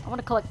 I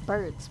want to collect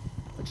birds,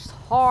 which is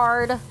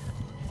hard.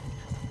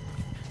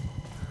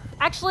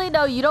 Actually,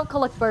 no, you don't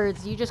collect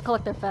birds. You just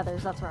collect their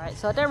feathers. That's right.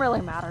 So it doesn't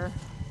really matter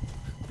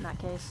in that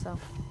case, so.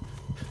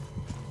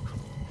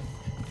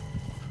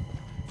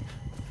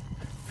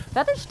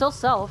 Feathers still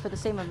sell for the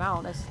same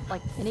amount as,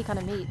 like, any kind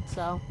of meat,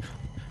 so...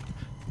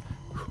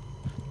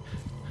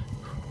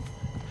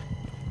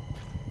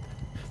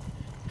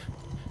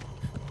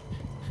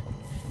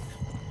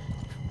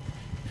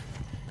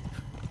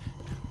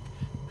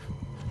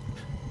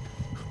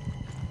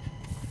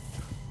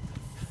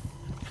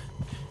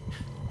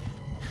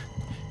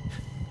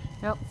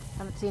 Nope,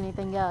 haven't seen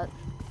anything yet.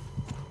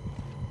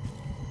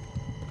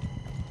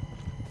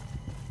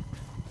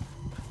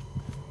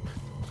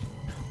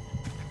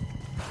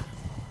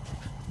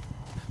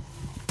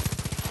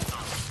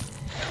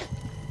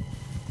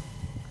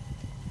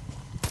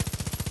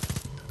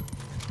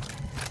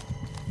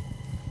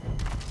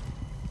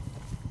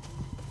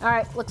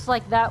 Alright, looks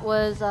like that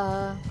was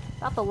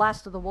about the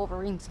last of the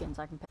Wolverine skins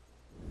I can pick.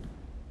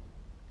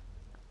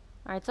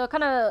 Alright, so it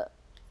kind of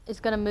is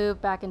going to move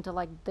back into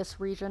like this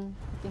region,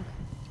 I think.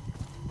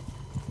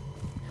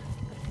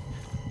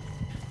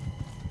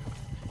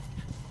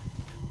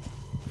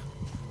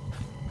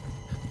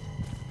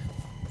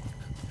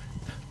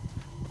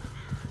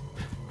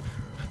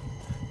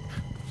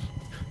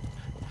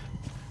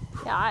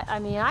 Yeah, I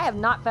mean, I have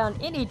not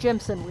found any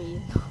Jimson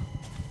weed.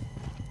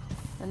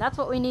 And that's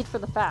what we need for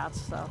the fats,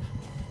 so. I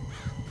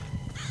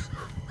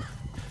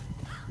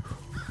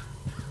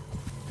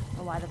don't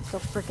know why that's so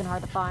freaking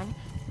hard to find.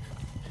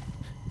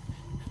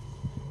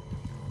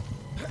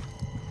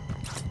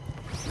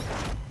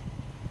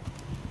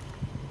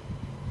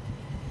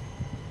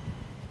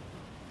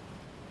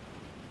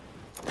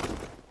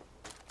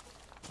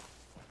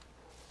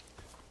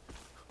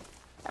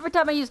 Every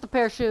time I use the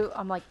parachute,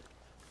 I'm like,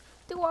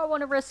 do I want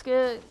to risk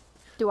it?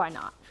 Do I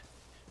not?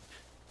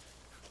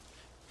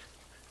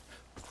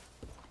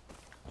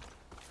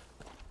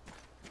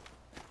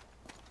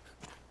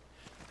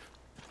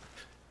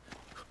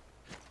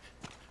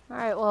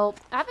 Alright, well,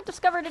 I haven't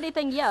discovered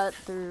anything yet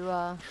through,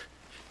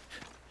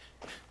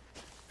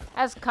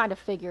 as kind of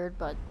figured,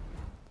 but...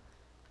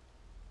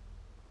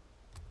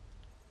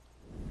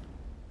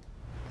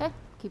 Okay,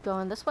 keep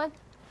going this way.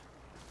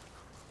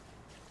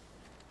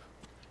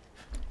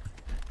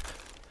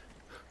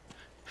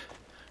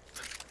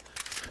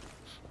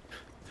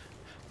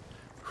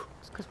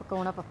 It's because we're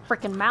going up a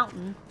frickin'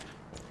 mountain.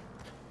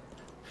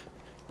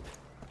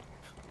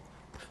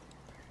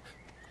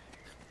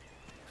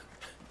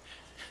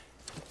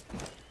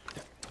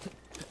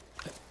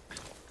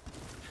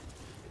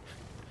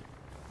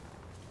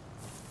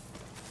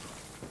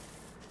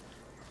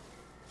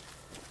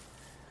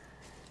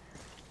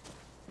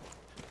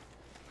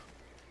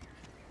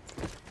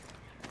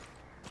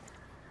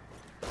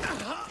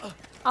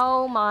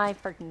 Oh my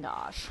freaking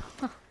gosh.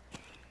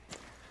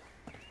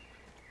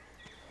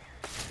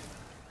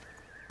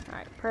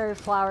 Alright, prairie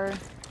flower.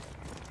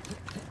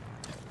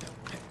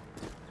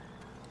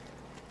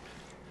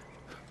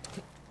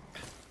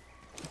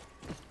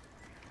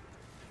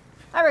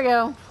 There we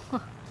go.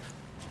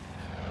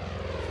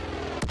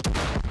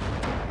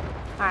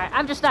 Alright,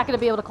 I'm just not going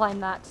to be able to climb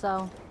that,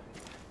 so...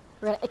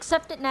 We're going to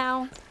accept it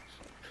now.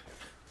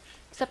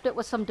 Accept it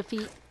with some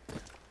defeat.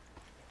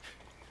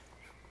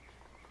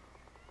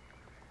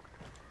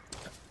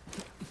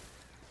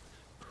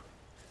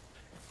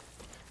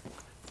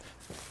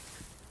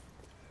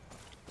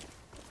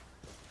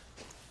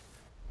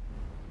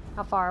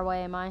 How far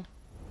away am I?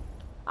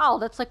 Oh,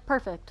 that's like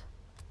perfect.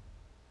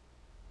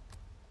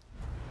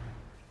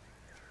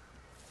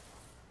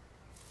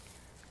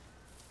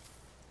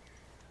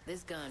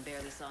 This gun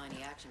barely saw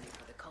any action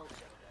before the cult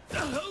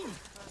showed up.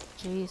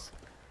 Jeez.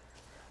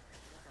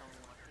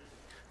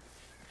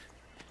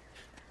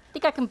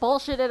 Think I can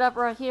bullshit it up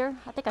right here?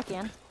 I think I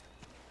can.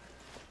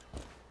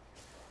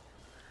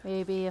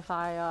 Maybe if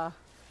I,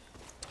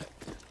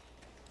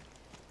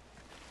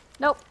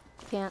 Nope,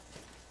 can't.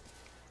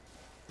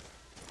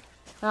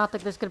 I don't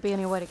think there's gonna be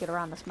any way to get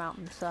around this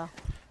mountain, so...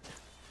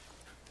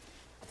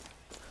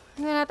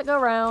 I'm gonna have to go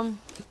around.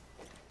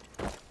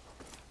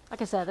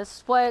 Like I said, this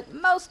is what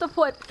most of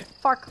what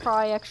Far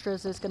Cry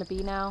Extras is gonna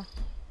be now.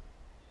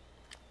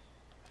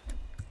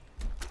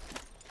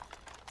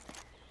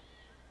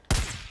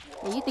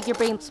 Yeah, you think you're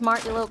being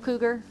smart, you little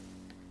cougar?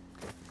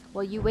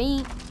 Well, you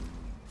ain't.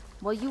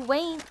 Well, you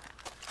ain't.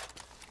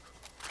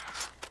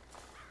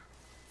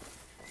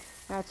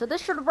 Alright, so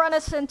this should run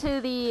us into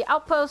the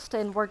outpost,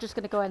 and we're just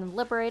gonna go ahead and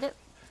liberate it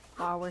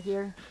while we're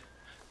here.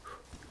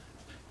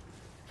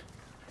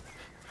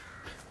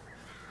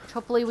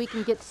 Hopefully we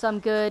can get some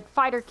good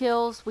fighter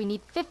kills. We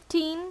need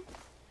 15. Which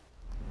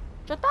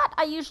I thought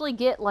I usually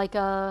get like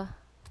a...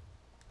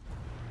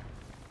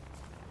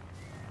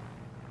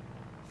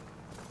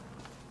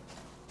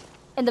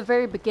 in the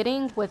very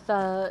beginning with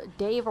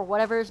Dave or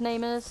whatever his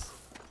name is.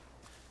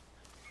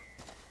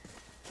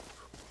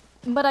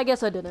 But I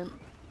guess I didn't.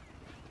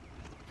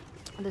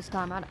 This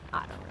time I don't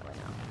really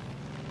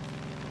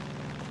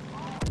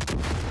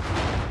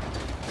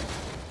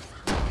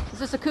know. Is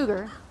this a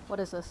cougar? What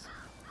is this?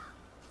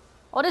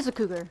 Oh, it is a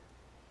cougar.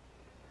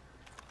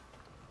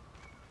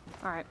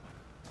 Alright.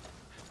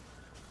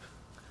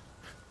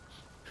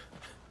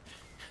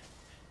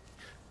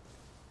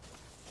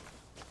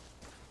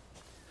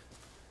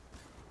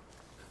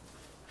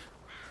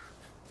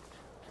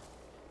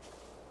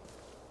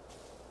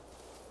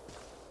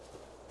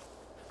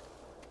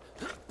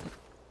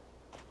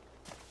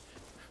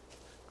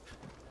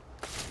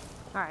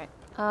 Alright.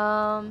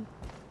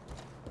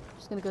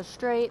 Just gonna go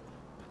straight.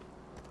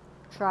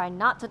 Try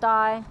not to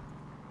die.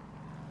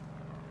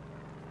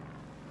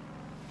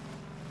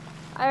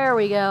 There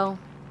we go.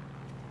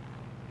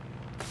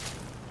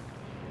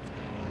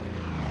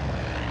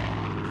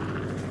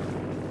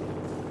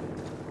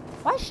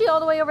 Why is she all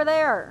the way over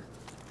there?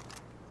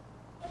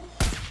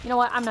 You know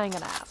what? I'm not even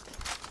gonna ask.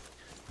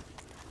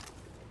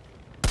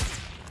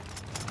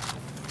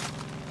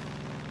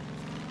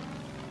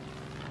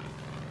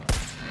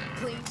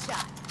 Clean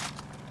shot.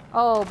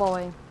 Oh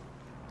boy.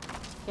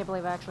 Can't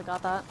believe I actually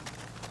got that.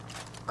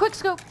 Quick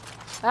scope!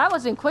 That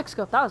wasn't quick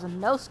scope, that was a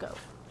no scope.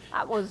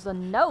 That was a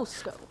no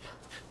scope.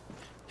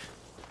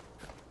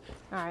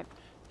 Alright.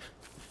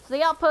 So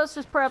the outpost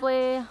is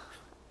probably... I'm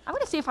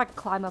gonna see if I can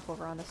climb up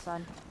over on this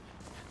side.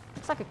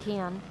 Looks like I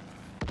can.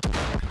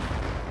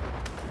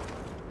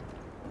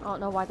 I don't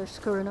know why they're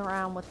screwing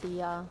around with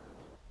the,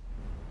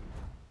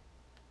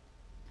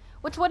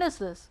 Which one is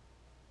this?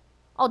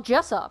 Oh,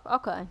 Jessup.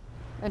 Okay.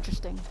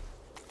 Interesting.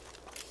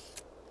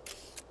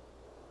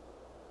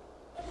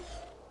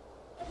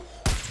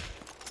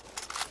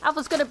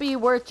 Alpha's gonna be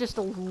worth just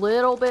a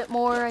little bit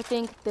more, I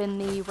think, than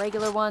the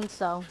regular one,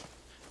 so...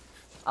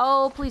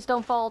 Oh, please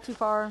don't fall too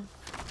far.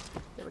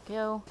 There we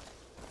go.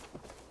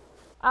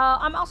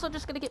 I'm also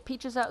just gonna get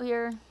Peaches out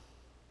here.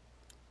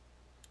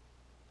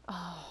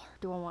 Oh,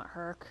 do I want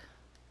Herc?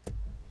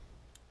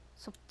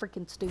 So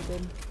freaking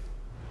stupid.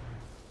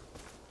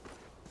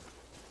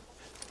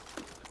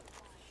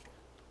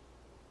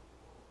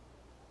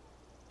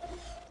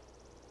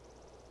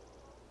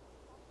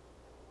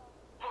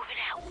 Moving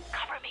out.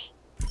 Cover me.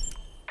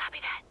 Copy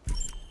that.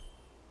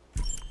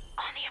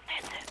 On the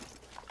offensive.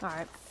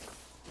 Alright.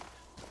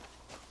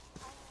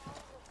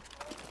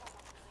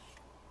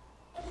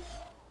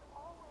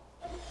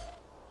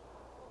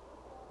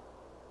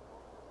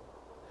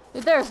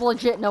 There's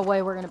legit no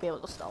way we're gonna be able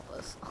to stealth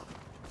this.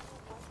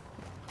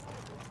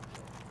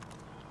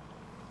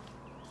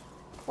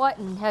 What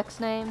in heck's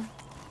name?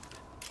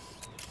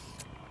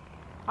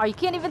 Oh, you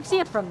can't even see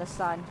it from this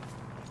side.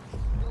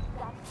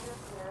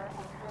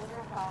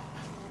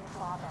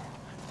 I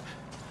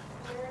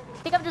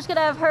think I'm just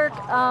gonna have Herc,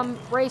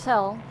 raise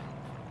hell.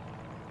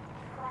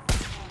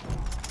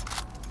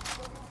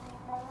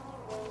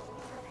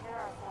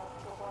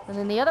 And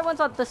then the other one's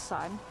on this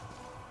side.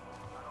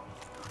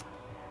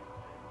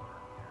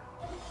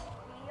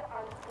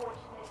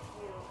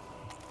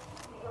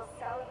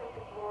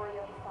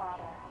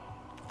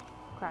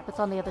 Crap, it's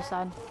on the other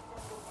side.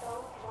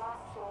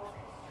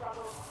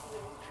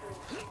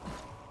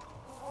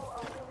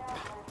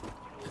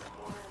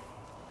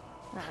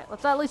 Alright,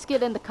 let's at least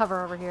get into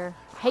cover over here.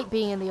 I hate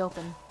being in the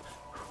open.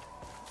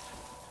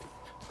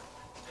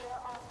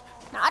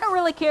 Now, I don't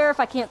really care if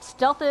I can't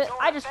stealth it.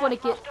 I just want to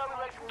get...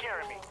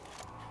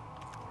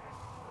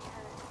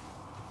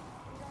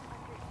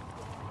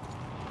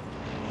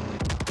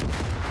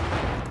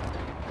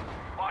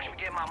 Watch me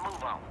get my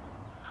move on.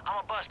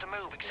 I'm a bust to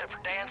move except for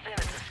dancing and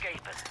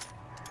escaping.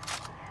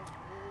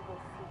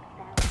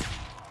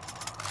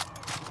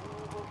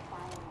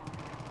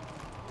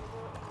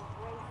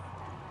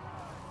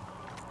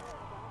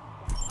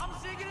 I'm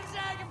zigging and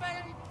zagging,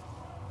 baby.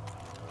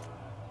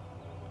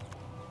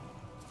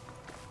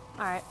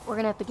 Alright, we're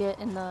gonna have to get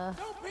in the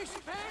No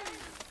pissy panties.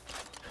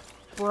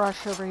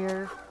 brush over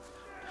here.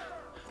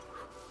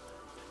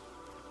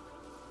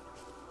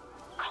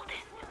 Colton,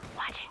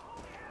 watch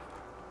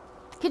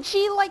it. Can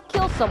she, like,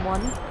 kill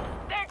someone?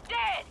 They're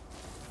dead.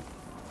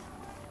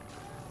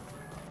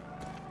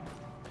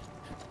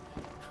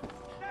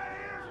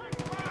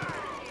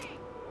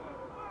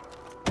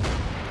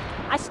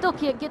 I still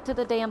can't get to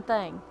the damn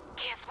thing.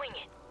 Can't swing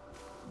it.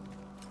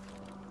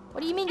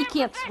 What do you mean you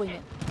can't swing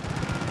it?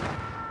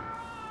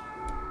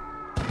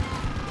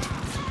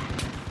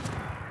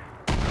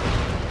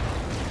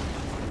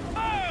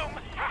 Boom!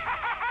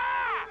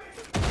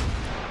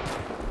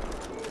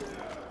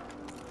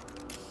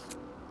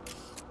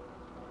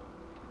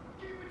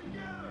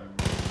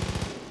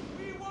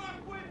 We walk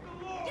with the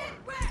Lord. Get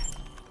back.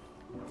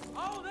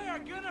 Oh, they are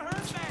gonna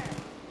hurt bad.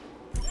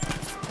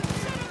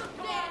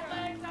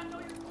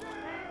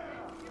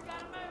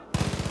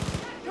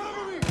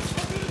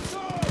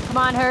 Come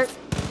on, Hurt.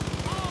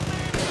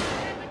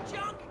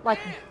 Like,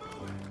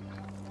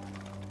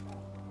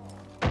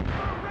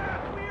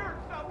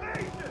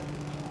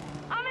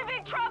 I'm in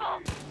big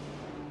trouble.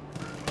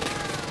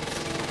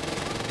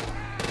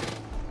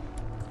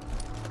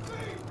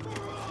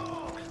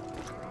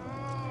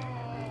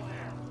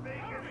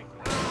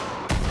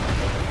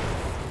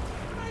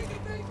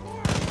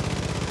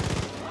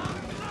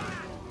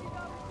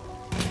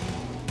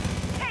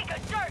 Take a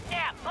dirt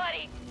nap,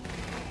 buddy.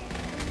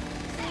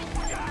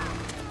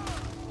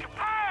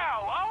 Kapow!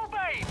 Oh,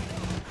 baby!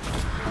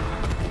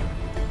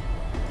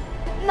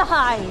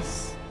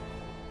 nice!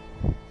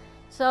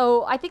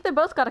 So, I think they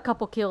both got a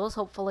couple kills,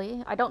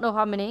 hopefully. I don't know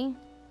how many.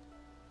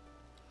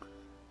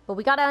 But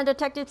we got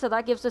undetected, so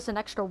that gives us an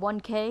extra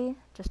 1k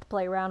just to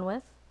play around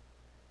with.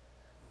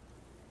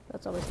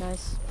 That's always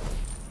nice.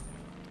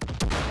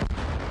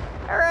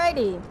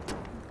 Alrighty.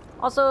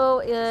 Also,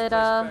 it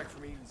Back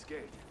from Eden's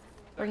Gate.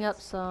 bring up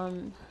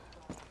some.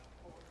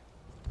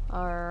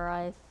 Or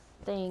I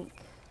think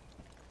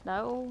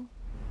no.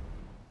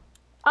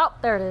 Oh,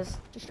 there it is.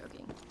 Just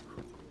joking.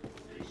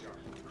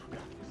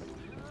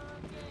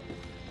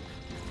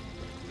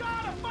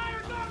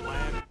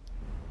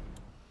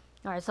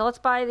 All right, so let's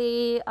buy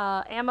the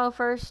ammo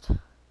first.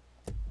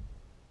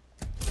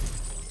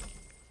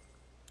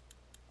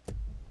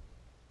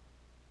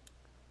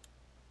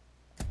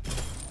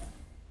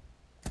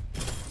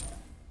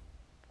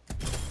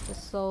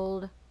 Just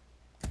sold.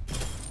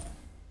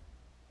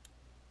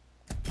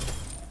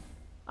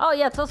 Oh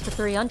yeah, it sells for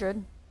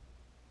 300.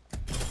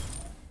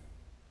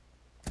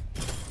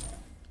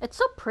 It's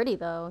so pretty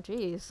though,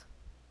 jeez.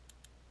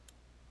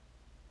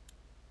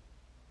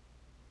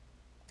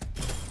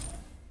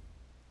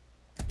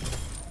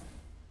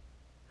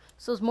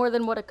 So it's more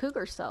than what a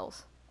cougar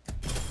sells.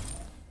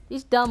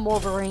 These dumb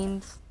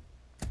Wolverines.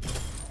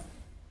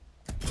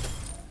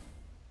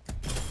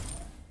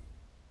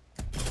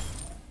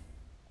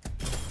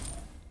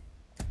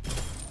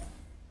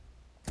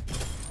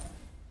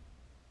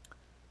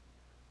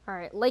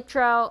 Alright, lake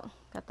trout.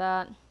 Got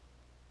that.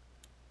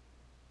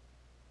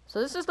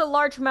 So this is the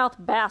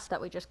largemouth bass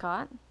that we just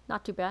caught.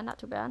 Not too bad, not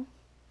too bad.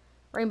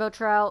 Rainbow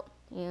trout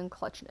and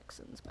Clutch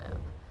Nixon's map.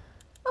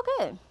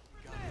 Okay.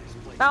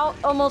 About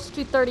almost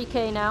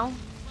 230k now.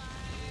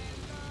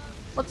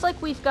 Looks like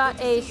we've got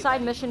a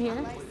side mission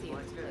here.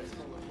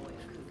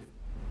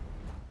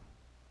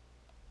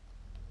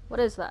 What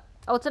is that?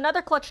 Oh, it's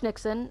another Clutch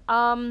Nixon.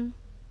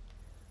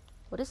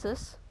 What is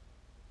this?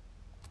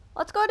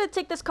 Let's go ahead and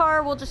take this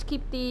car. We'll just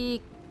keep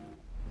the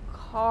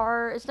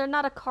car. Is there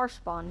not a car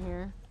spawn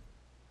here?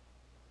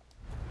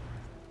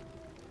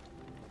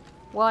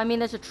 Well, I mean,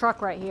 there's a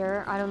truck right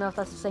here. I don't know if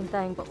that's the same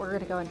thing, but we're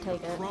gonna go and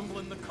take it.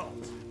 Rumbling the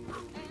cult.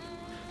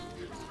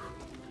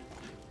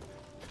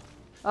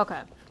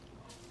 Okay.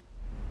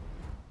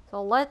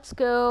 So let's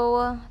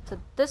go to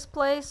this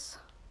place.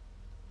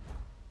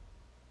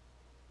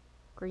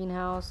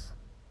 Greenhouse.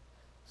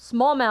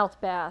 Smallmouth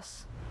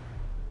bass.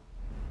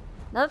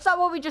 Now that's not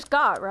what we just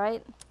got,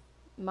 right?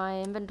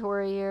 My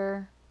inventory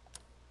here.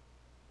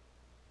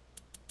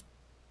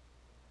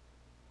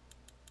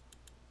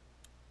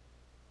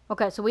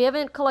 Okay, so we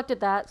haven't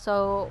collected that,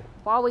 so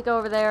while we go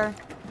over there,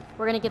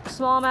 we're gonna get the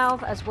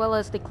smallmouth as well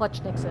as the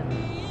Clutch Nixon.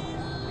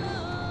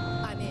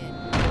 I'm in.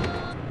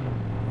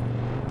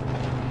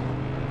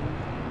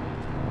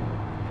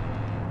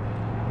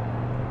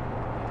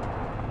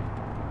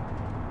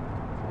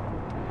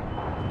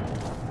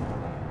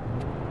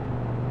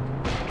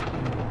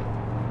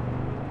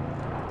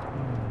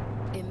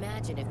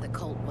 Imagine if the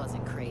cult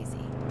wasn't crazy.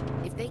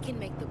 If they can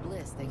make the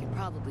bliss, they could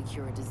probably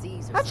cure a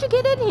disease or How'd you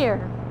something. get in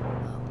here?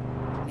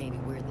 Oh, maybe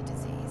we're the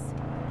disease.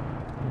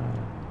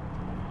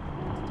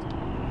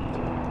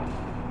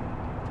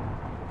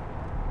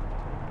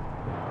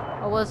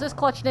 Oh, well, is this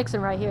Clutch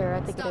Nixon right here?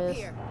 I think Stop it is.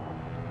 here.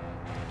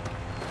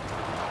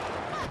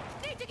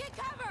 Need to get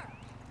cover.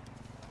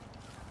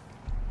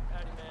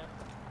 Howdy, man.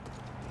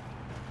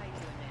 How you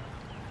doing, man?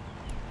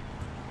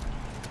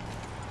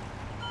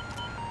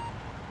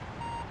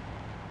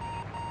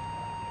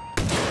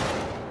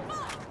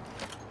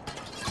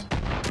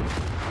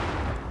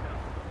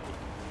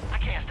 I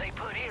can't stay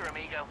put here,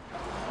 amigo.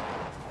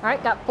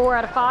 Alright, got 4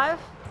 out of 5.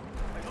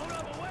 I don't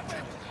have a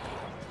weapon.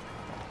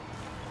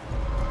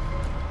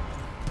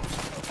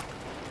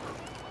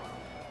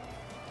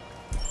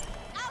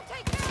 I'll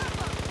take care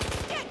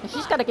of them. And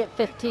she's gotta get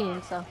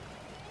 15, so.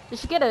 Did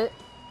she get it?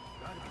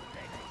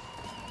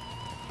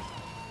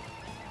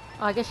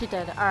 Oh, I guess she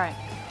did. Alright,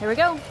 here we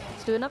go.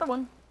 Let's do another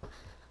one.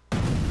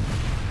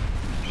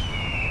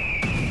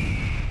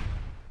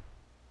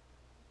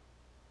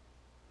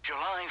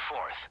 July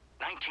 4th,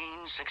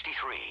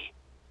 1963.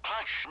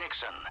 Clutch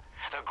Nixon,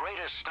 the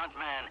greatest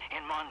stuntman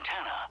in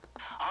Montana,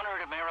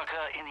 honored America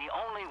in the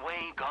only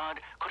way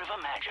God could have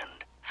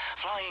imagined.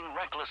 Flying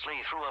recklessly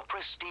through a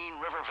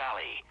pristine river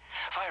valley,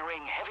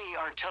 firing heavy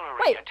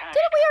artillery Wait, attached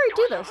didn't we already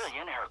to do a this?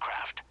 civilian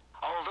aircraft.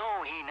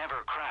 Although he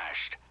never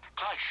crashed,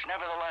 Clutch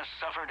nevertheless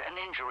suffered an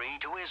injury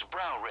to his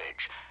brow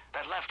ridge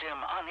that left him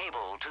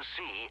unable to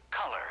see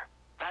color.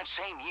 That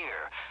same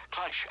year,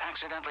 Clutch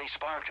accidentally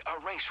sparked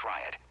a race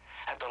riot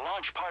at the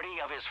launch party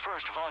of his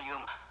first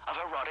volume of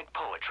erotic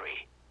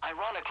poetry.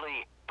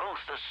 Ironically, both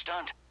the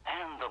stunt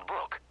and the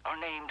book are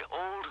named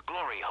Old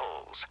Glory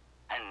Holes,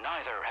 and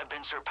neither have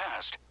been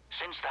surpassed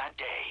since that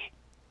day.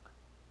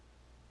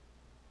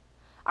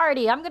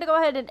 Alrighty, I'm gonna go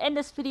ahead and end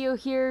this video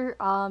here,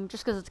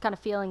 just because it's kind of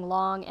feeling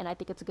long, and I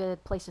think it's a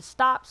good place to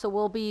stop. So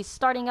we'll be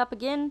starting up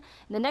again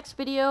in the next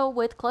video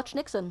with Clutch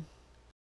Nixon.